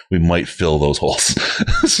 10, we might fill those holes.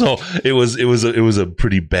 So it was a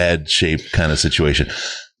pretty bad shape kind of situation.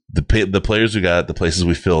 The players we got, the places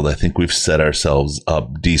we filled, I think we've set ourselves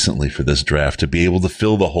up decently for this draft to be able to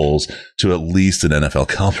fill the holes to at least an NFL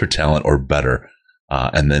caliber talent or better.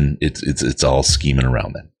 And then it's all scheming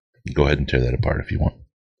around that. Go ahead and tear that apart if you want.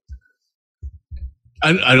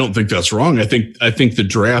 I don't think that's wrong. I think the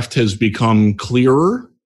draft has become clearer.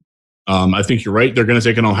 I think you're right. They're going to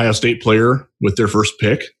take an Ohio State player with their first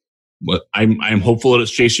pick. But I'm hopeful that it's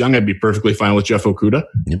Chase Young. I'd be perfectly fine with Jeff Okudah.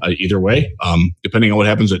 Either way, depending on what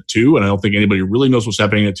happens at 2. And I don't think anybody really knows what's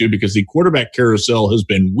happening at 2 because the quarterback carousel has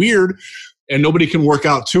been weird and nobody can work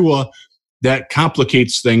out Tua. That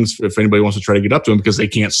complicates things if anybody wants to try to get up to him because they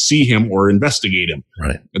can't see him or investigate him.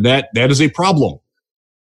 Right. And that is a problem.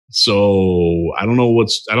 So I don't know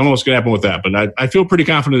what's going to happen with that, but I feel pretty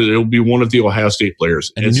confident that it'll be one of the Ohio State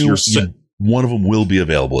players. And one of them will be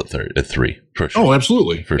available at 3 for sure. Oh,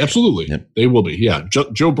 absolutely. Absolutely. Yep. They will be. Yeah.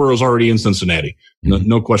 Joe Burrow's already in Cincinnati.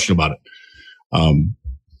 No question about it.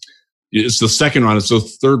 It's the second round. It's the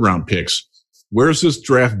third round picks. Where's this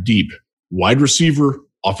draft deep? Wide receiver,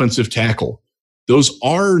 offensive tackle. Those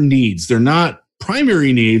are needs. They're not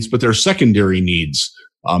primary needs, but they're secondary needs.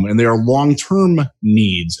 And they are long-term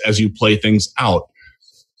needs as you play things out.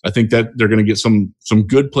 I think that they're going to get some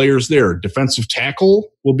good players there. Defensive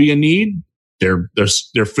tackle will be a need. They're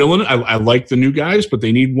filling it. I like the new guys, but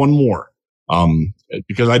they need one more.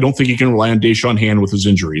 Because I don't think you can rely on Deshaun Hand with his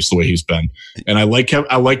injuries the way he's been. And I like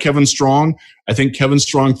Kevin Strong. I think Kevin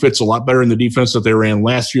Strong fits a lot better in the defense that they ran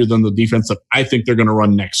last year than the defense that I think they're going to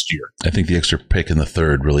run next year. I think the extra pick in the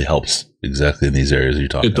third really helps exactly in these areas you're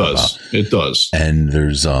talking about. It does. And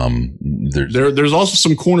there's also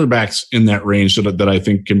some cornerbacks in that range that I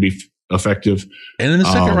think can be effective. And in the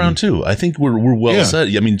second round too, I think we're well set.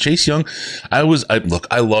 I mean, Chase Young, I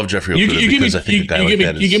love Jeffrey Okudah because I think a guy like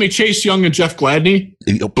that is... You give me Chase Young and Jeff Gladney,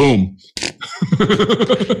 boom.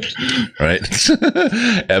 Right.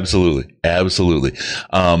 Absolutely. That's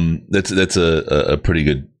a pretty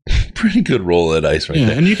good roll of dice right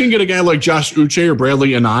there. And you can get a guy like Josh Uche or Bradley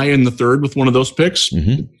Anae in the third with one of those picks.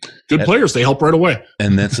 Mm-hmm. Good players. They help right away.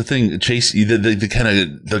 And that's the thing. Chase, the kind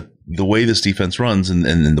of the way this defense runs and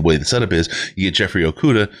the way the setup is, you get Jeffrey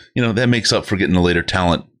Okudah, that makes up for getting a later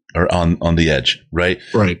talent or on the edge, right?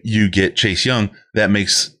 Right. You get Chase Young, that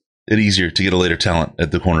makes it easier to get a later talent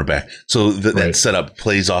at the cornerback. So that setup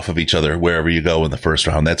plays off of each other wherever you go in the first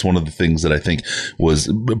round. That's one of the things that I think was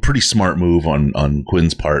a pretty smart move on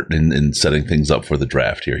Quinn's part in setting things up for the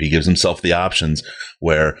draft here. He gives himself the options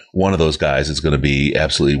where one of those guys is going to be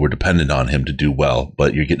absolutely, we're dependent on him to do well,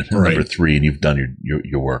 but you're getting number 3 and you've done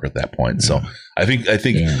your work at that point. Yeah. So I think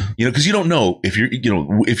because you don't know if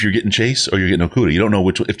you're getting Chase or you're getting Okudah. You don't know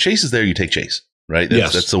if Chase is there, you take Chase. Right?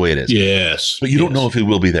 That's the way it is. Yes. But you don't know if he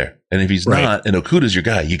will be there. And if he's not, and Okudah's your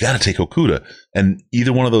guy, you got to take Okudah. And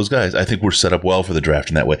either one of those guys, I think we're set up well for the draft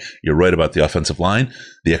in that way. You're right about the offensive line.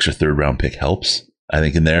 The extra third round pick helps, I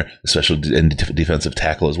think, in there, especially in defensive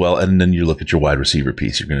tackle as well. And then you look at your wide receiver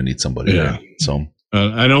piece, you're going to need somebody there. So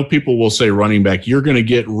I know people will say running back. You're going to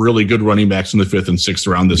get really good running backs in the 5th and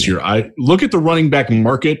 6th round this year. I look at the running back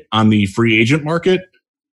market on the free agent market.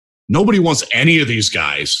 Nobody wants any of these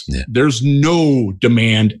guys. Yeah. There's no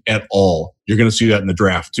demand at all. You're going to see that in the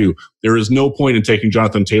draft too. There is no point in taking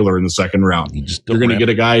Jonathan Taylor in the 2nd round. You're going to get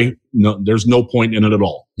a guy. No, there's no point in it at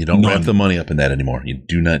all. You don't wrap the money up in that anymore. You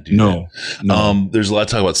do not do that. No. There's a lot of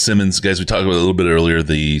talk about Simmons. Guys, we talked about a little bit earlier,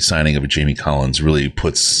 the signing of Jamie Collins really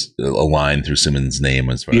puts a line through Simmons' name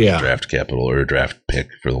as far as draft capital or a draft pick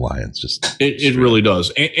for the Lions. It really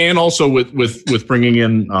does. And also with bringing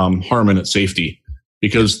in Harmon at safety.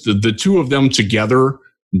 Because the two of them together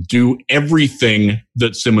do everything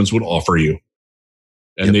that Simmons would offer you,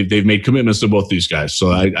 and they've made commitments to both these guys. So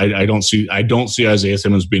I don't see Isaiah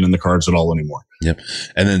Simmons being in the cards at all anymore. Yep.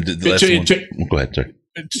 And then the last one. Go ahead, sorry.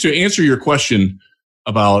 To answer your question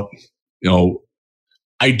about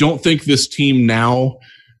I don't think this team now,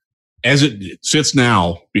 as it sits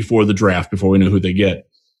now before the draft, before we know who they get,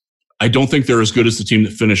 I don't think they're as good as the team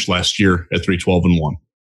that finished last year at 3-12-1.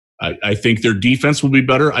 I think their defense will be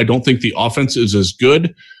better. I don't think the offense is as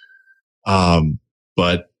good.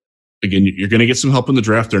 But again, you're going to get some help in the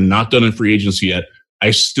draft. They're not done in free agency yet.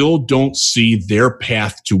 I still don't see their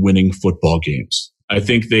path to winning football games. I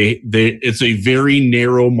think it's a very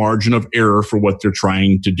narrow margin of error for what they're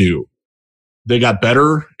trying to do. They got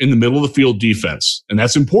better in the middle of the field defense, and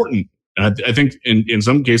that's important. And I think in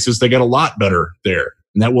some cases they got a lot better there,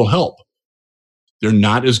 and that will help. They're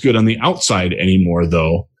not as good on the outside anymore,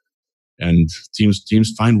 though. And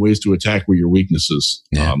teams find ways to attack where your weaknesses.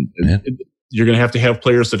 You're going to have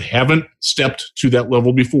players that haven't stepped to that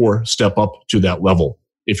level before step up to that level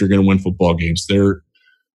if you're going to win football games. They're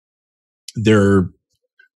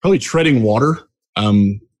probably treading water,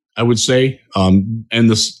 I would say. And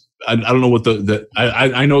this, I don't know what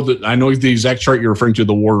I know the exact chart you're referring to,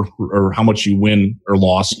 the war or how much you win or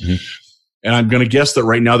lost. Mm-hmm. And I'm going to guess that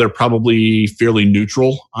right now they're probably fairly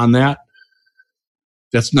neutral on that.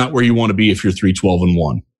 That's not where you want to be if you're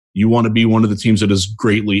 3-12-1. You want to be one of the teams that has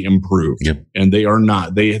greatly improved. Yep. And they are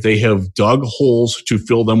not. They have dug holes to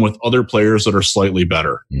fill them with other players that are slightly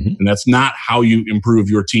better. Mm-hmm. And that's not how you improve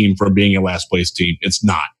your team from being a last place team. It's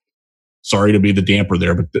not. Sorry to be the damper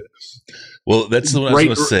there, but that's what I was going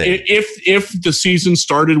to say. If the season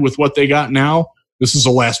started with what they got now, this is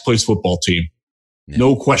a last place football team. Yeah.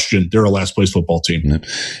 No question, they're a last place football team. Yeah.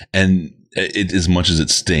 And as much as it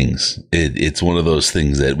stings, it's one of those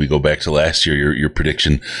things that we go back to last year, your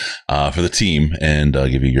prediction for the team, and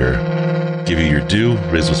give you your due.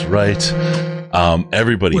 Riz was right.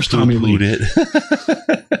 Everybody poo-pooed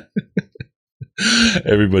it.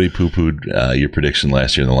 Everybody poo-pooed your prediction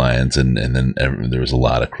last year in the Lions, and then there was a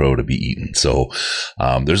lot of crow to be eaten. So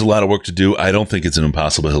there's a lot of work to do. I don't think it's an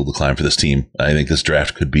impossible hill to climb for this team. I think this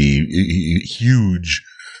draft could be huge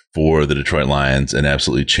for the Detroit Lions and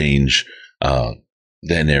absolutely change that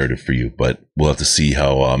narrative for you. But we'll have to see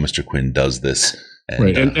how Mr. Quinn does this. And,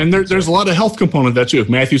 right, and there's a lot of health component to that too. If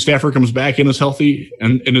Matthew Stafford comes back and is healthy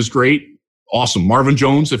and is great, awesome. Marvin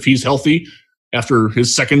Jones, if he's healthy after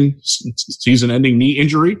his second season-ending knee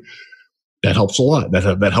injury, that helps a lot.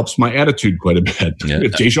 That helps my attitude quite a bit. Yeah.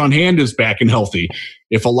 If Tayshaun Hand is back and healthy,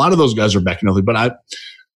 if a lot of those guys are back and healthy, but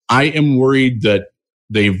I am worried that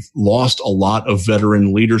they've lost a lot of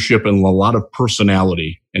veteran leadership and a lot of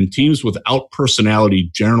personality. And teams without personality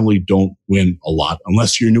generally don't win a lot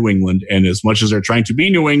unless you're New England. And as much as they're trying to be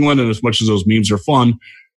New England and as much as those memes are fun,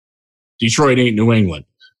 Detroit ain't New England.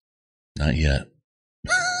 Not yet.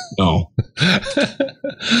 No.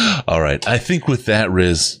 All right. I think with that,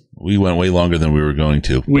 Riz, we went way longer than we were going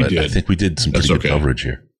to. We did. I think we did some pretty good coverage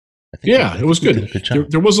here. Yeah, it was good. Good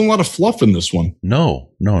job. There wasn't a lot of fluff in this one.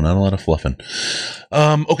 No, not a lot of fluffing.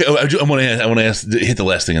 Okay, I want to ask, hit the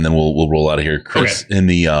last thing, and then we'll roll out of here. Chris, in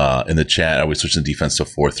the chat, are we switching defense to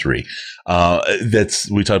 4-3?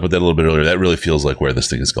 We talked about that a little bit earlier. That really feels like where this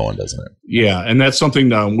thing is going, doesn't it? Yeah, and that's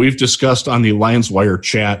something we've discussed on the Lions Wire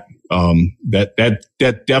chat.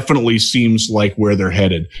 That definitely seems like where they're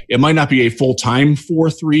headed. It might not be a full-time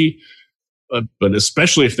 4-3, but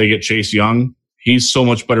especially if they get Chase Young. He's so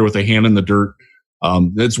much better with a hand in the dirt.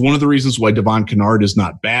 That's one of the reasons why Devon Kennard is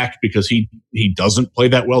not back, because he doesn't play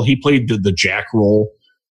that well. He played the jack role.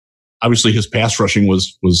 Obviously, his pass rushing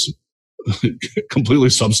was completely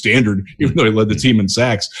substandard, even though he led the team in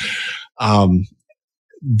sacks.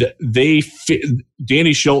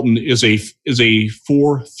 Danny Shelton is a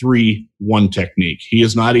 4-3-1 technique. He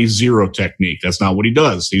is not a 0 technique. That's not what he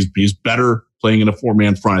does. He's better playing in a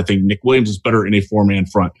 4-man front. I think Nick Williams is better in a 4-man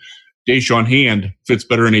front. Tayshaun Hand fits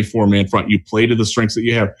better in a 4-man front. You play to the strengths that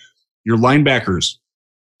you have. Your linebackers,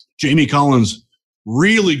 Jamie Collins,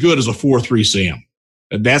 really good as a 4-3 Sam.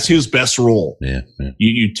 That's his best role. Yeah.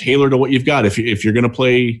 You tailor to what you've got. If you're going to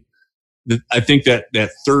play, I think that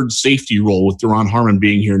third safety role with Daron Harmon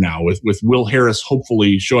being here now, with Will Harris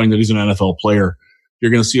hopefully showing that he's an NFL player, you're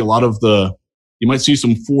going to see a lot of you might see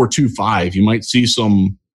some 4-2-5. You might see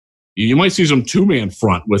some 2-man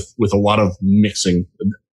front with a lot of mixing.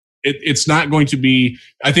 It's not going to be.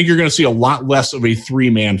 I think you're going to see a lot less of a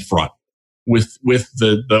 3-man front with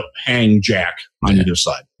the hang jack on either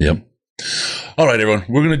side. Yep. All right, everyone.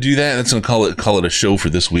 We're going to do that. That's going to call it a show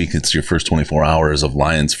for this week. It's your first 24 hours of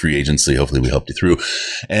Lions free agency. Hopefully, we helped you through.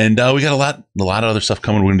 And we got a lot of other stuff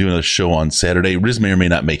coming. We're going to do another show on Saturday. Riz may or may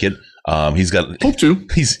not make it. He's got hope to.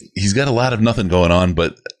 He's got a lot of nothing going on,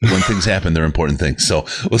 but when things happen, they're important things. So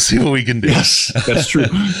we'll see what we can do. Yes, that's true.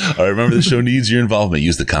 All right, remember the show needs your involvement.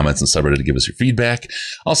 Use the comments and subreddit to give us your feedback.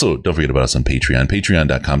 Also, don't forget about us on Patreon.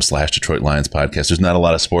 Patreon.com/Detroit Lions Podcast. There's not a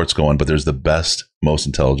lot of sports going, but there's the best, most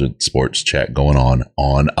intelligent sports chat going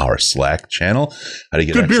on our Slack channel. How do you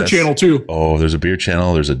get good access? Beer channel too? Oh, there's a beer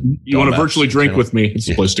channel. There's you want to virtually drink with me? It's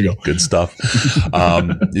the place to go. Good stuff.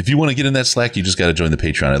 If you want to get in that Slack, you just got to join the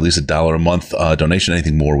Patreon. At least $1 a month donation.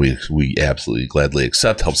 Anything more, we absolutely gladly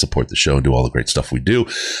accept. Help support the show and do all the great stuff we do.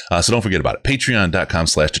 So don't forget about it.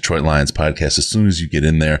 Patreon.com/Detroit Lions Podcast. As soon as you get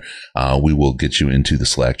in there, we will get you into the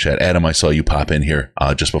Slack chat. Adam, I saw you pop in here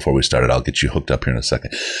just before we started. I'll get you hooked up here in a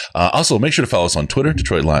second. Also, make sure to follow us on Twitter, at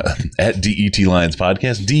DET Lions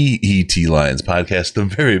Podcast. DET Lions Podcast, the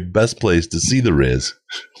very best place to see the Riz.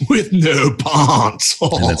 With no pants.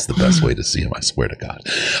 And that's the best way to see him, I swear to God.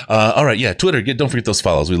 All right, yeah, Twitter. Don't forget those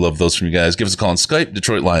follows. We love those from you guys. Give us a call on Skype,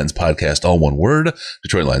 Detroit Lions Podcast, all one word,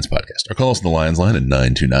 Detroit Lions Podcast. Or call us on the Lions line at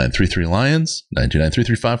 929-33-LIONS,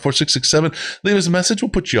 929-335-4667. Leave us a message. We'll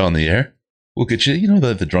put you on the air. We'll get you. You know,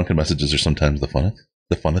 the drunken messages are sometimes the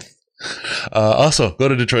funnest. Also, go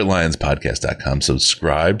to DetroitLionsPodcast.com.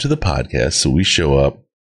 Subscribe to the podcast so we show up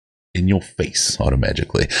in your face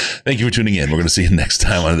automatically. Thank you for tuning in. We're going to see you next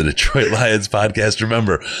time on the Detroit Lions Podcast.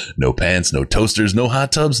 Remember, no pants, no toasters, no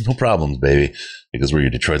hot tubs, no problems, baby, because we're your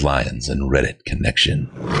Detroit Lions and Reddit connection.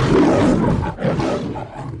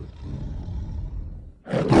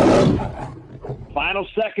 Final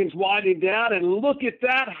seconds winding down, and look at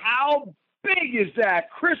that. How big is that?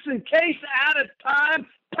 Chris and Case out of time.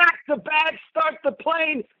 Pack the bag, start the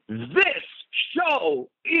plane. This show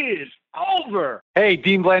is over. Hey,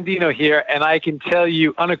 Dean Blandino here, and I can tell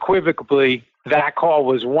you unequivocally that call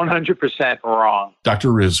was 100% wrong.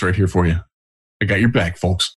 Dr. Riz right here for you. I got your back, folks.